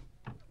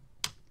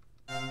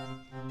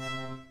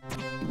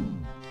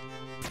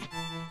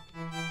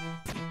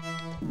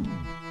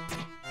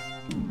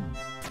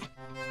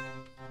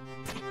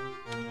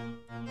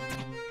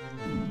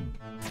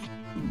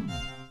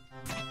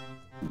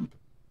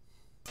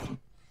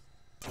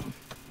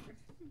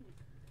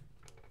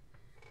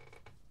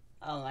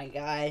 Oh my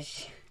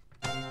gosh.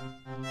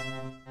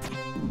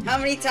 How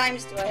many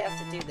times do I have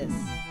to do this?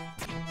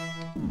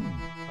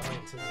 Probably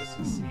until you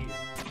succeed.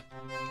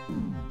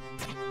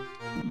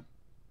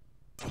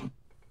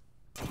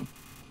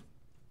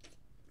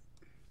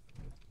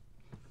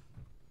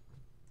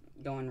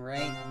 Going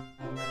right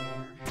over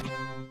here.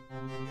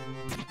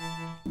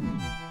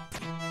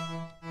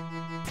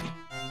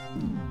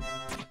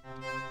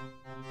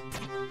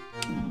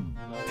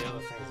 No, the other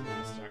things are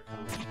gonna start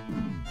coming.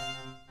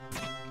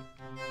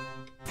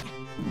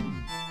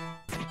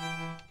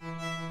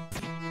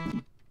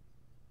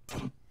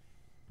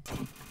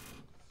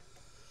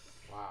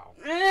 Wow.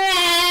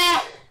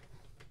 Ah!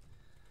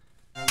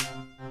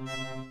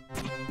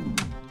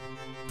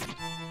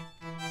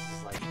 This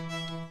is like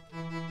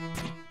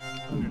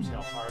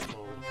Undertale hard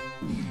mode.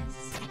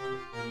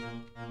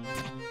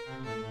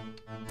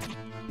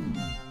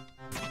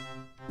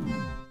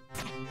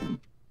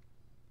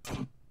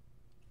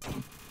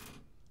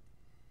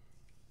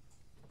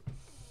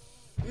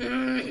 You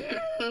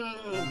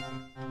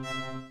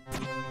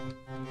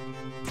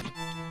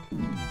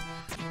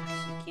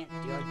can't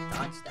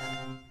dodge that.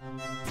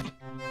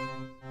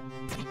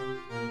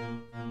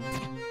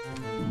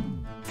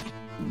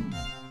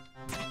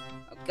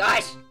 Oh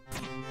gosh!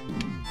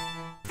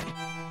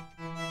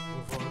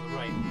 Move over to the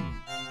right.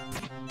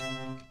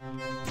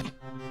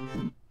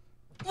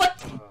 What?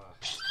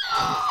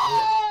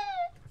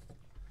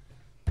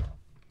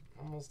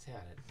 Almost had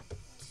it.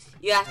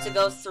 You have to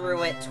go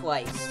through it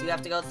twice. You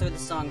have to go through the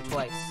song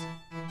twice.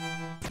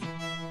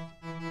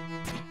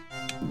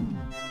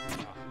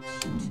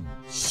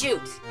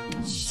 Shoot!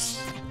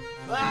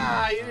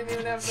 Ah, you didn't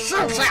even have to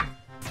Shoot! move.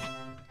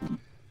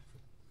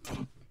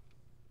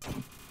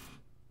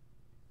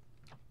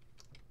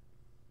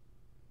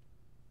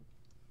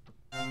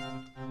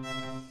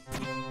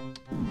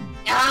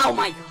 Oh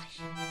my gosh!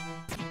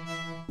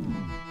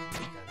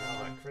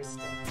 Another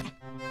crystal.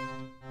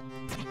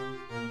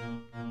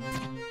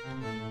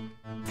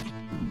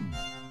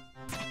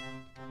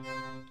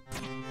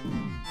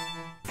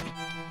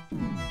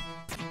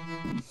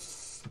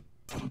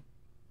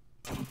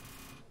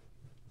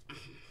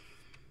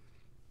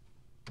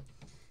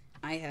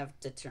 I have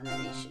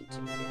determination to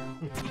do.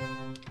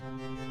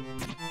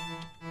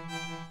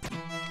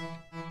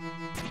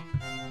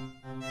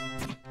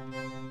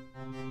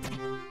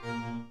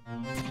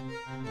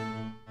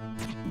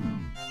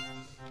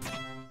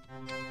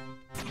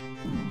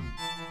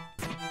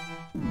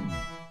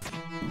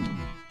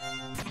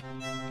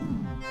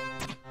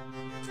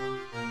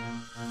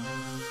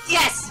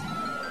 Yes!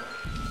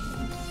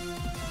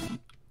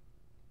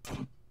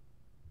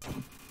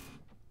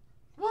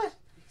 What?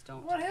 Please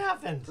don't. What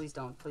happened? Please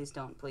don't. Please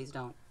don't. Please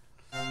don't.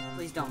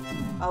 Please don't.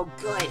 Oh,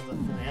 good. The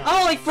finale.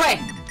 Holy frick!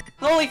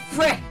 Holy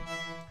frick!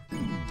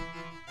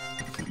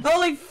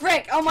 Holy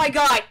frick! Oh my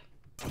god!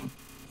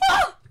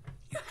 Oh!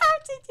 You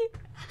have to do.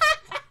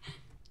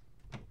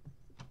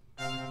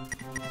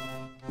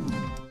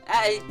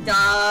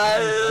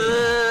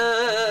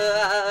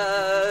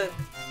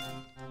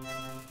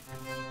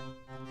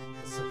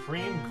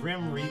 Supreme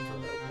Grim Reaper.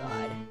 Oh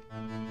god.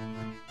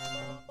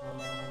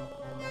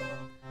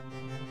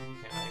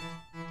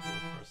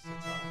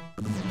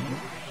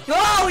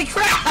 Holy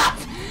crap!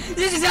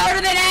 This is harder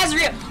than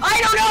Azrael!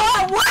 I don't know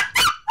how- What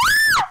the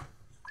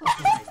Oh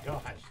my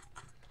gosh.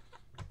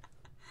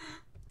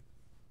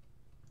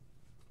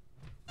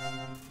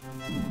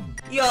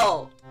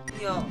 Yo!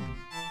 You know,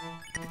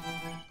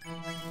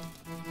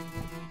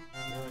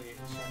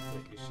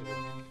 chocolate, you should have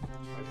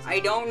tried to- I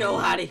don't know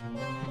how to...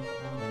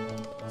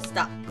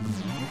 Stop.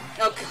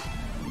 Oh, God.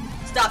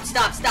 Stop,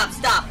 stop, stop,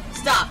 stop,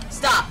 stop,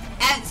 stop,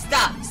 and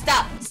stop,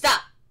 stop,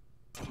 stop.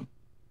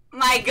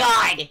 My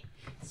God. It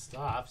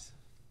stops.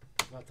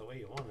 Not the way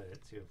you wanted it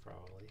to,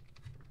 probably.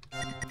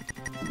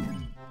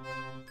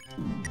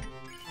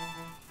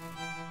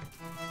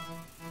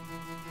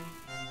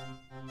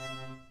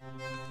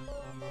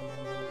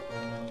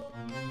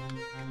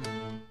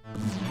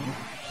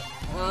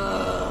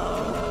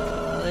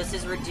 This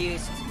is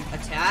reduced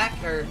attack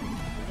or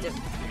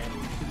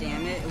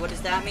damage. What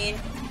does that mean?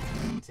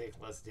 You take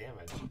less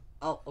damage.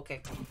 Oh,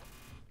 okay.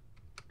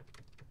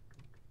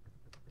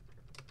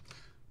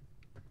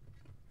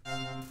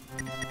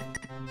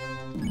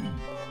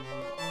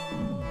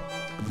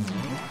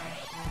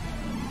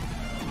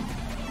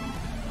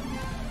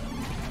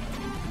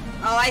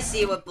 Oh, I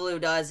see what blue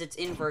does. It's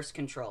inverse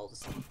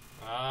controls.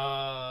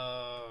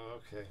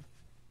 Okay.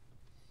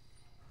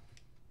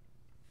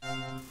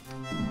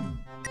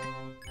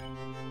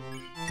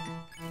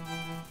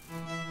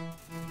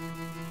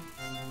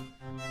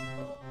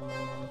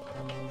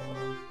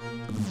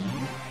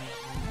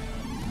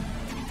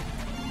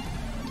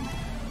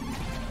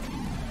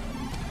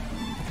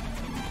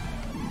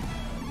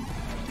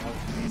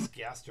 These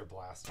Gaster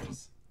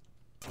Blasters.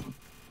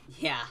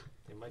 Yeah.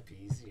 They might be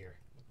easier.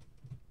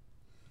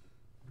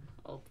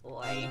 Oh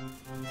boy.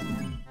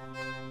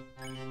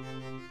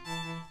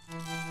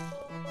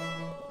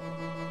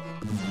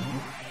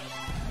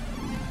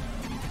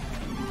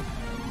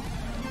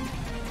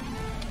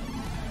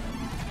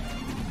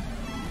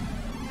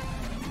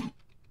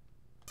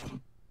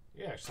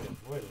 You actually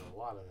avoided a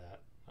lot of that.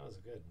 That was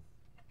good.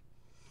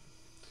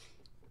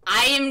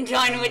 I am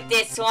done with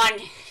this one.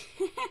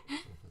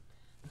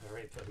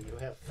 Alright, buddy, you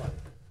have fun.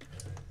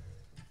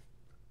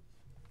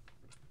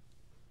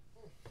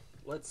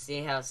 Let's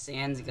see how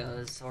Sans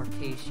goes, or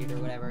K-Shoot, or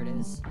whatever it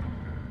is.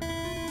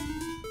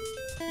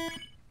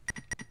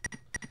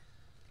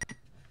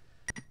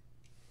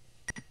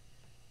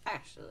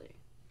 Actually.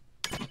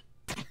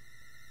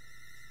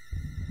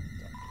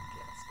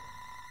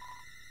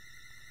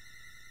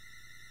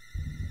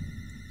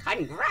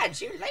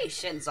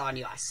 Congratulations on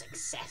your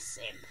success,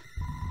 Imp.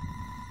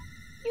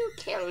 You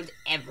killed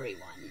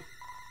everyone.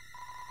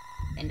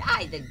 And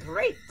I, the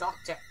great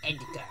Dr.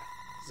 Edgar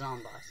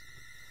Zombos,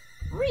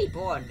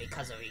 reborn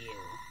because of you.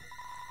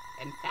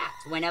 In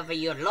fact, whenever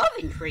your love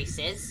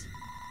increases,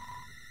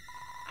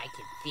 I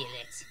can feel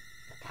it.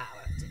 The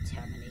power of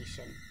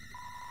determination.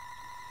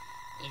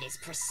 It is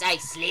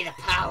precisely the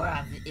power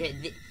of...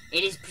 it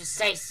is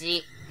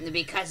precisely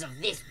because of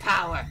this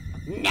power.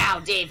 Now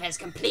Dave has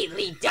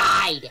completely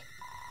died.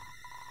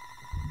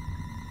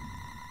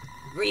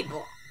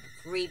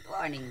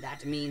 Reborning,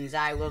 that means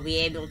I will be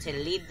able to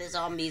lead the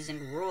zombies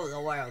and rule the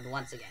world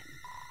once again.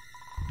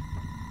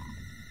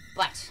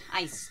 But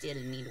I still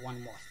need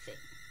one more thing.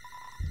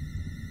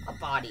 A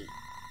body.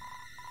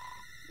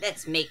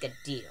 Let's make a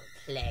deal,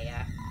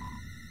 player.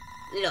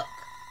 Look,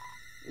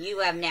 you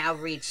have now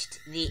reached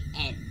the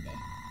end.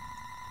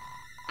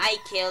 I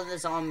killed the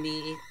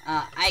zombie,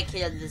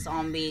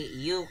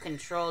 you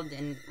controlled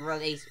and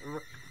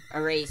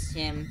erased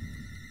him,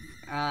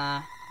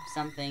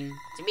 something.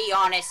 To be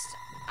honest,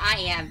 I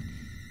have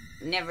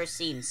never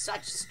seen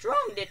such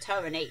strong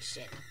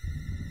determination.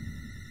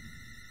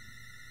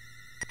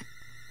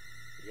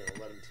 You gonna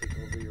let him take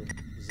over your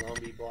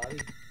zombie body?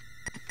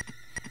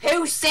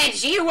 Who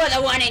said you were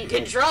the one in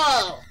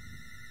control?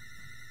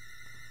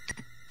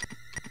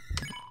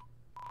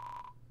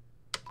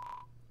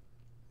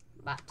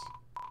 But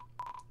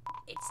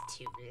it's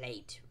too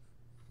late to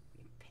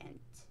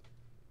repent.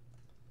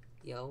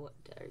 Yo, what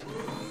are you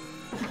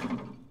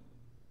doing?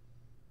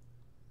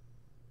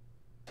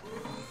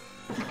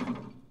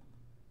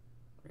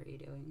 What are you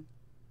doing?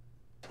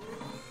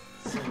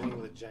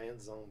 Singing with giant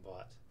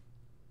zombot.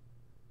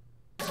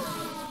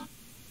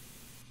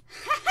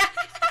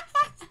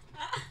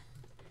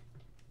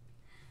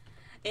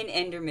 An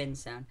Enderman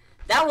sound.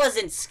 That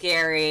wasn't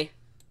scary.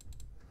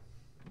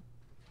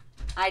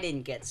 I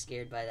didn't get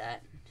scared by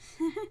that.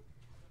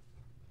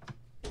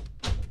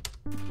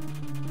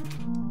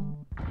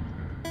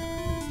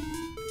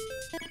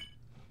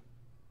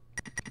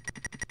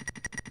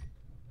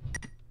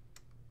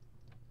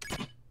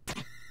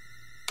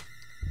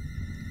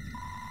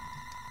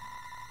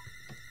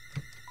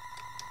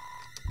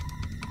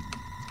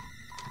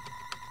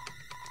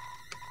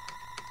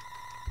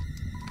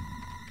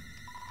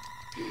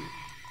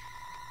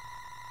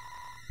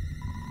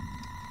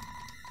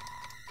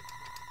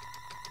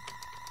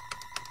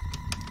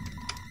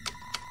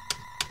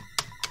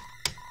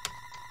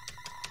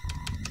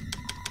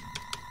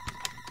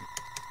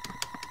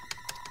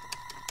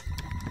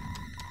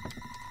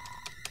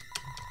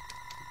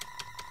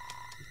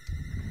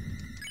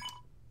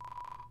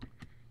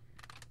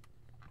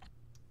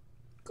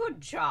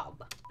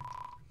 job.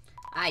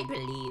 I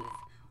believe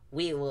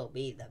we will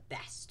be the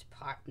best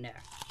partner.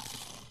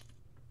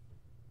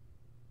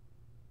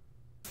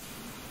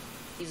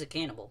 He's a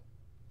cannibal.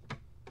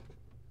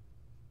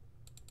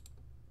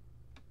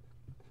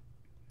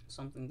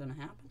 Something gonna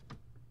happen?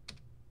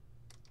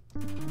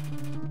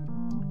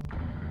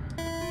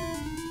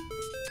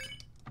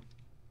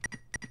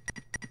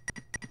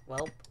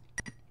 Well,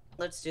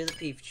 let's do the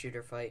beef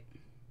shooter fight.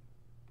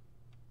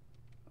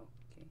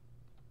 Okay.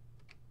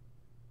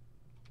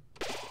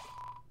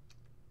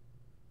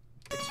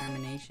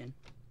 Determination.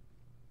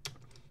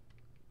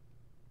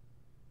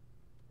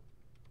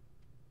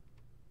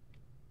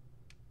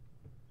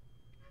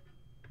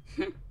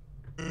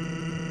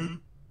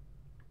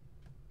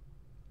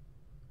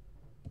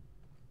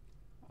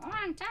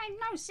 Long time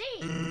no see.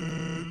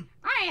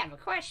 I have a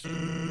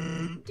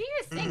question. Do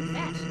you think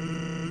that...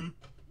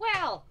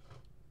 Well,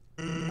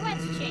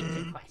 let's change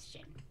the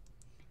question.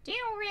 Do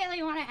you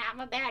really want to have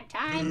a bad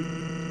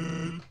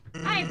time?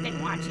 I've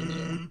been watching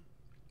you.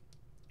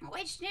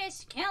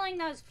 Witchness, killing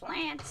those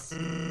plants,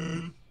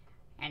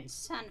 and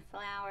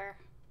sunflower.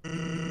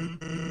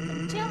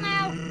 Until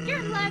now,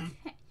 your love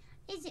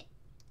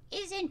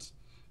isn't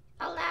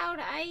allowed.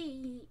 I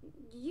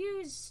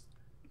use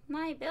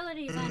my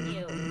abilities on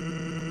you.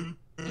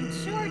 In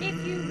short,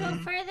 if you go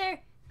further,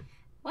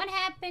 what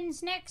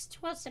happens next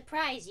will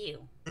surprise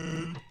you.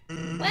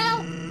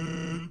 Well,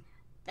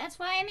 that's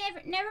why I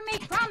never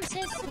make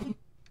promises.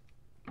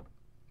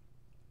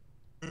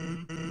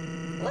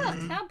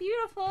 Look how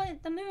beautiful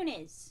the moon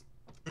is.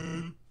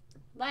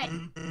 But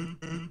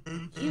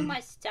you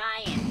must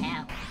die in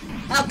hell.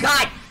 Oh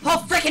god!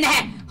 Oh freaking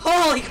heck!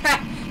 Holy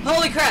crap!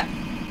 Holy crap!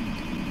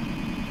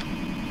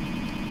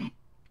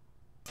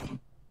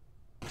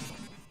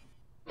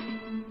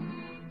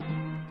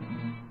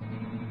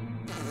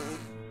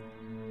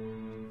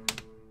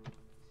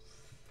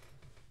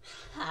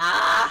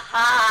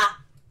 Ha!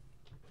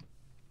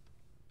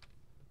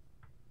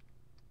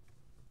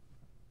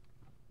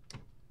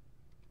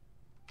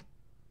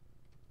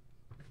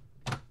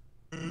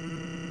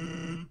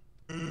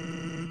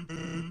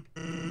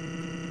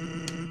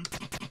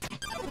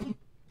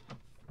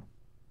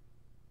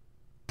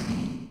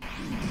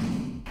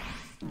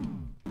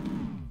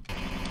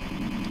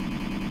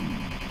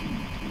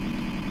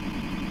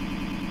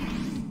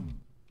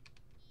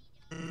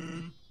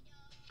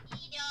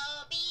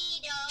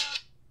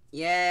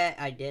 Yeah,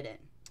 I did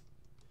it.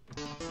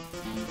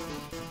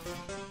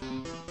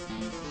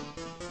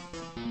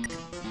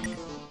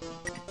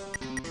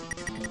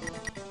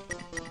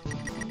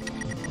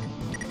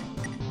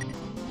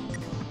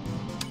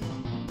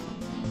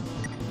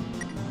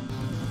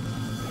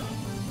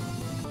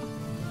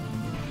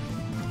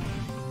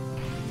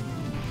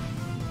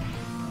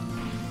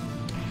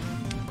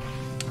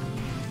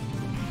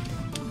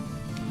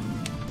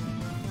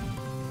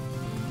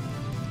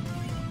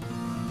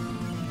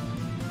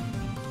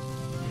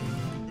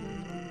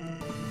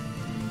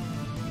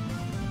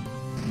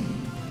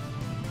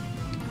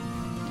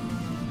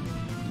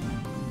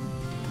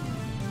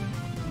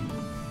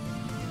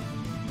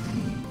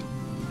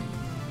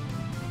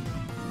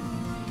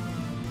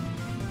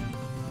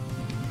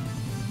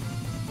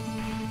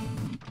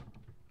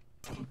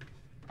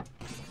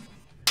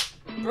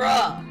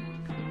 Bruh!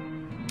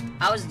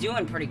 I was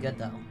doing pretty good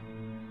though.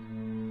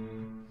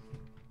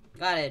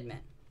 Gotta admit.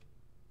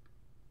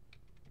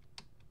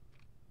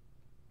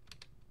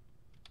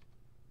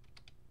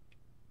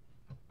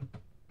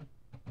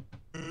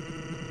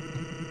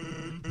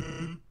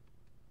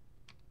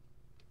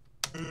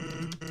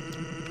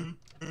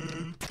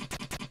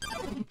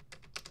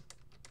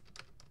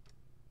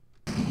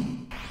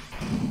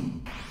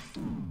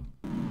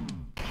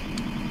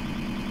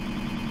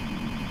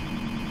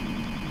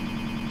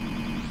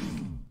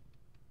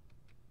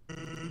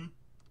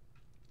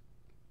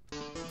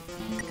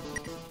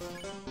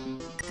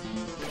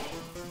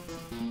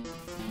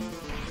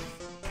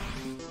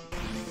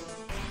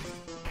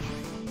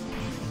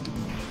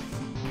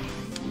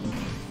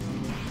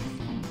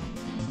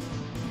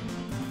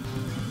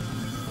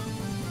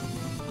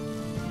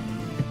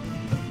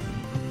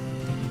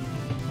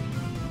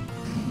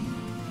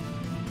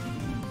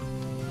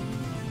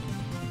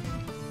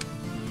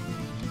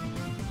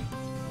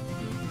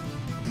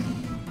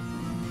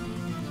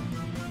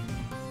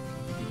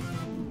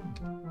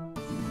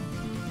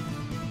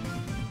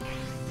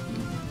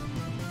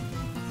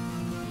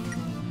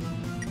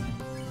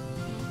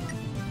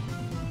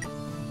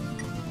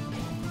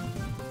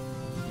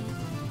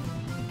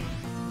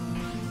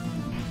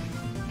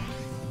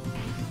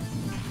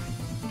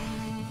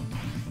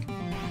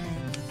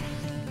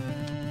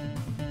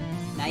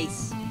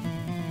 Nice.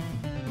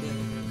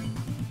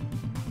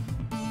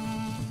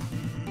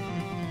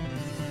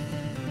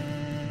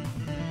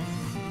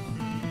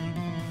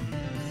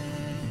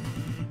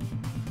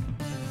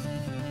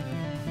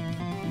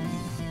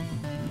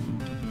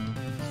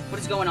 What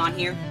is going on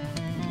here?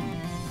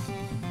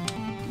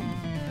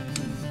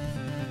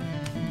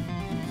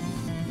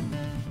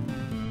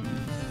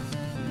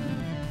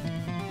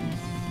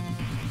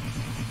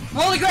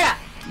 Holy crap!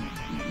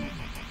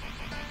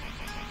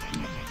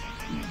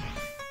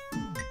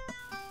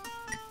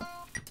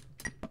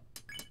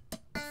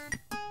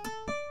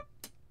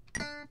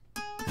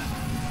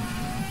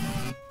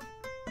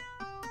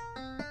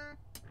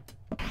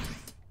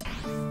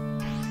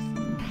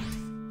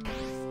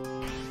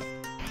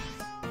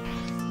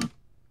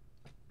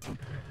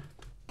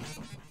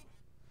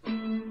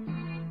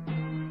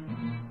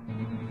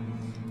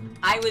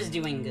 I was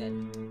doing good.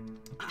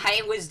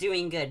 I was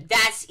doing good.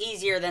 That's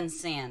easier than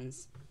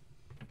Sans.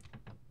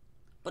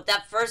 But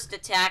that first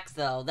attack,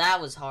 though,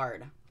 that was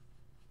hard.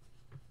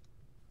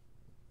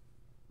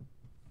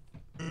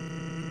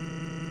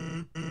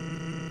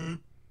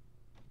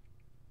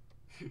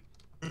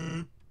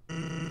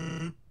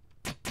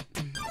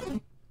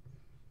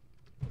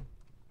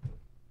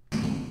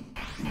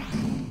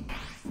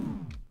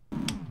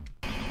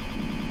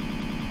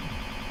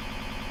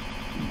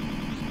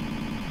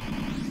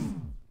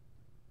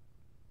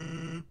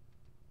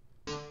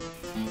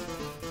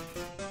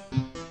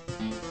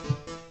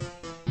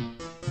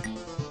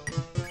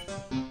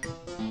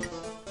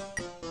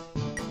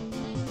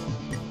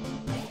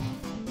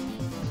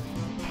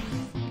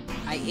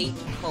 I ate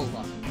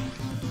cola.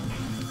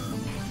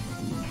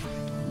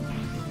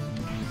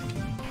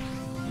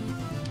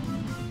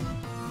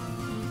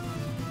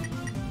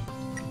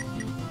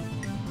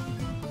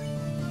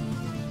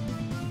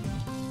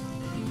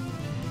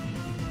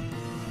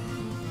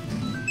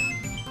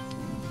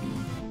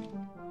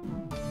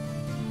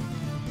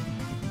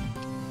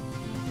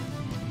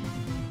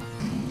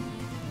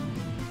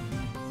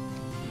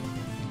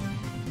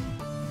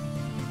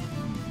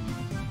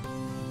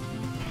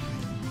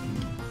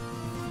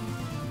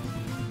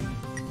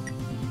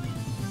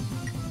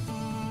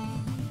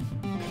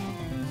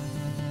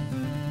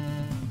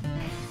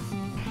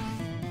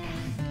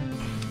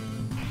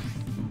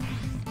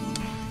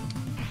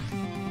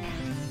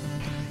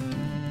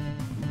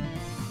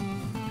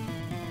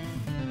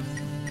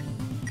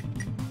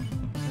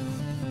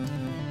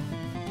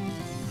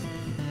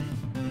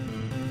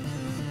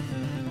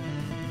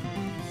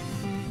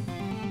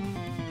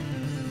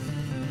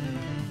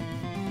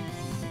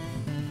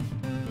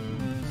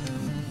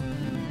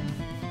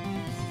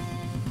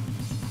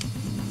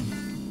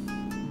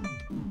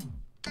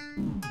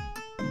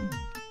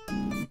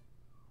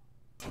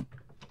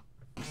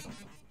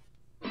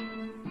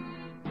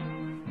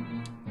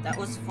 That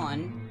was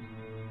fun.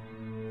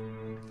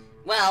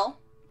 Well,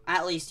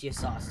 at least you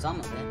saw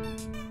some of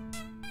it.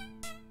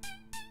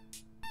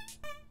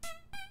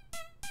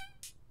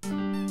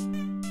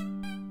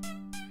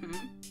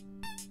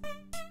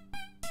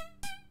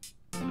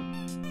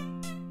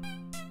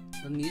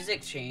 The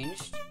music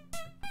changed.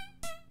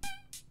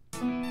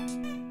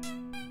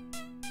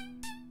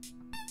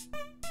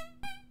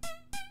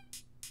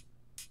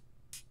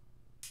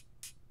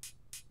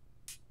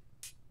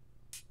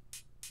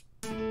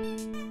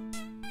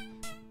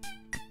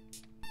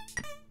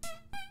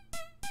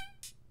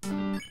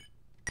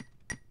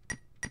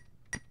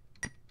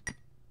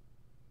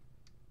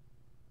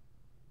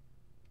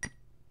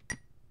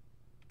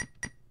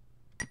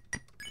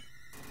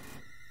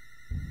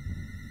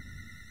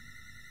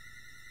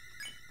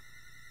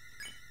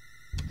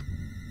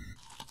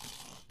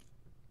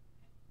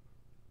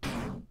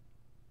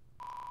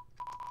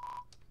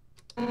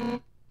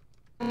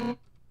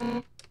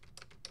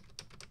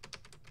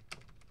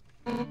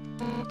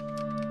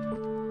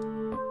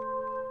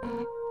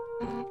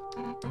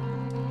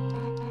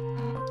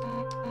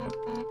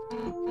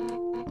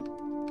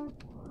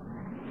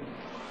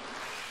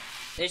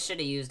 They should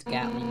have used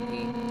Gatling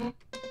Pea.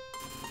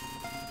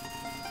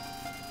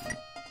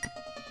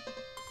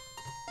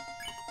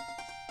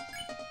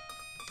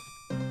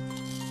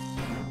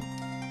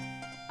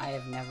 I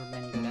have never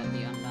been good at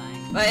the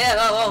Undying. But yeah,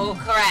 oh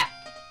crap!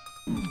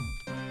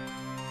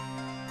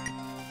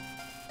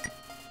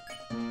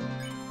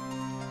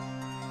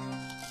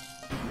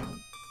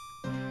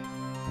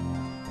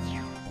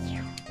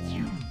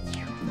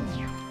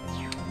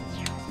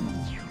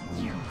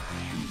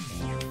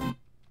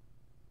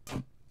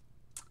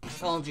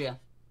 Told you.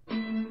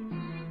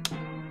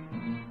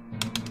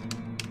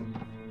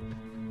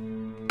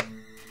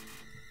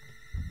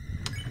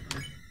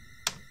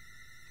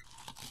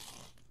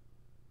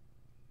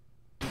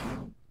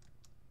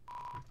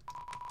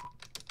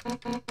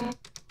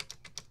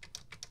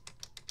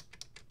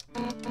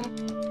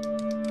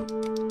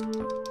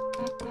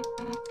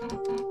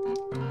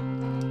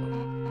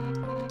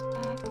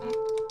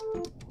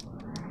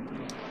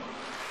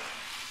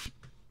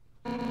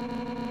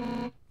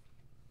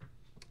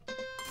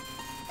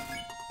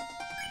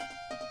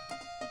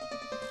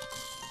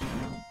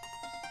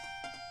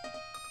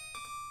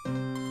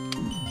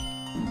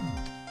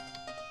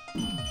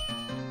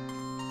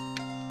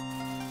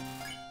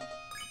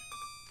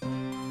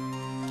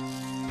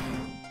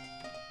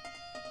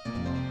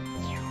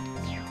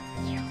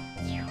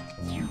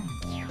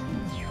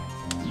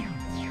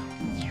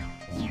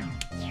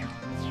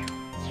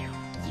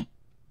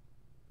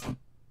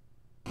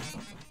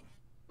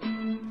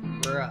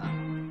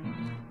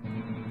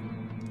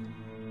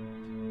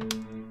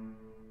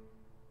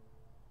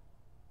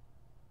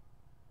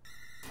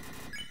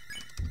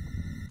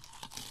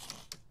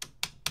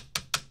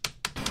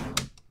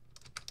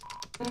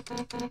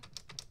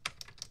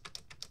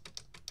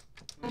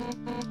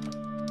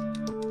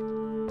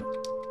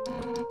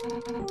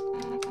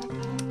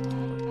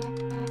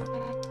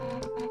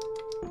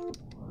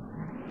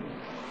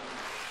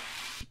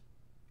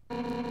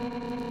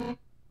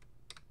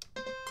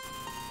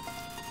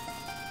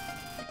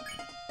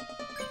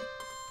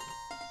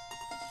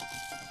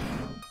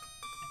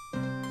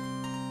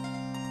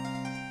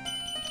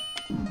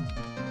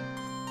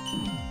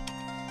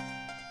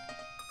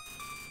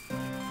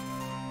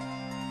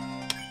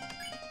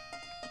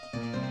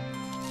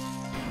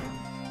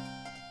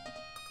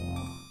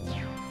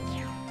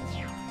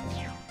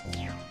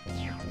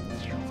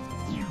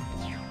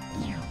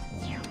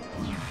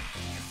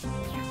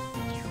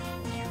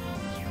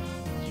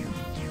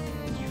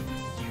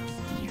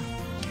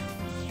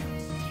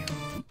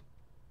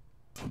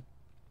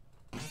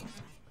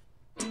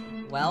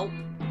 Well.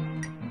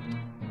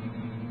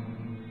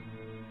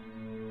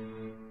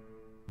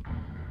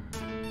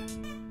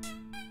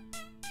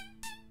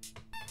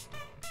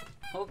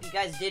 Hope you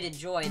guys did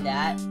enjoy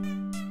that.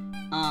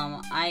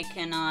 I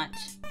cannot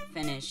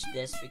finish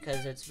this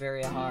because it's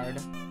very hard.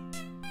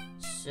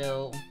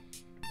 So,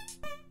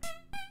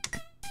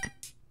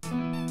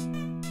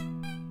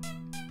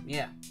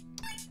 yeah.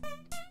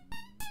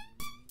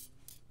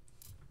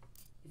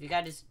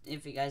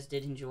 If you guys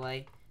did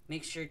enjoy,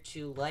 make sure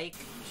to like,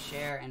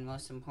 share, and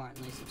most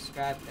importantly,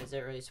 subscribe, because it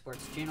really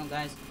supports the channel,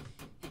 guys.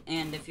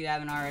 And if you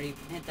haven't already,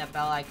 hit that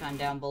bell icon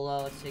down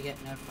below to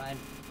get notified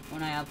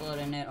when I upload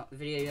a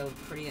video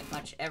pretty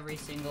much every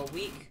single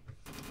week.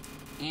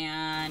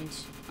 And,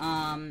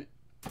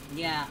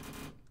 yeah,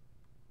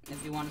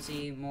 if you want to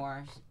see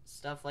more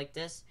stuff like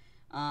this,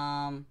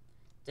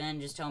 then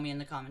just tell me in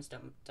the comments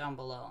down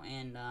below.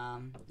 And,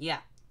 yeah,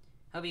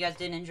 hope you guys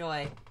did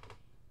enjoy.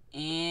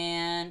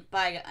 And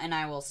bye, and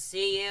I will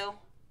see you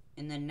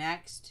in the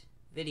next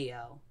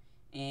video.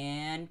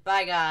 And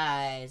bye,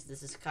 guys.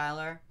 This is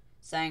Kyler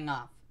signing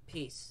off.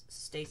 Peace.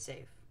 Stay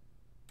safe.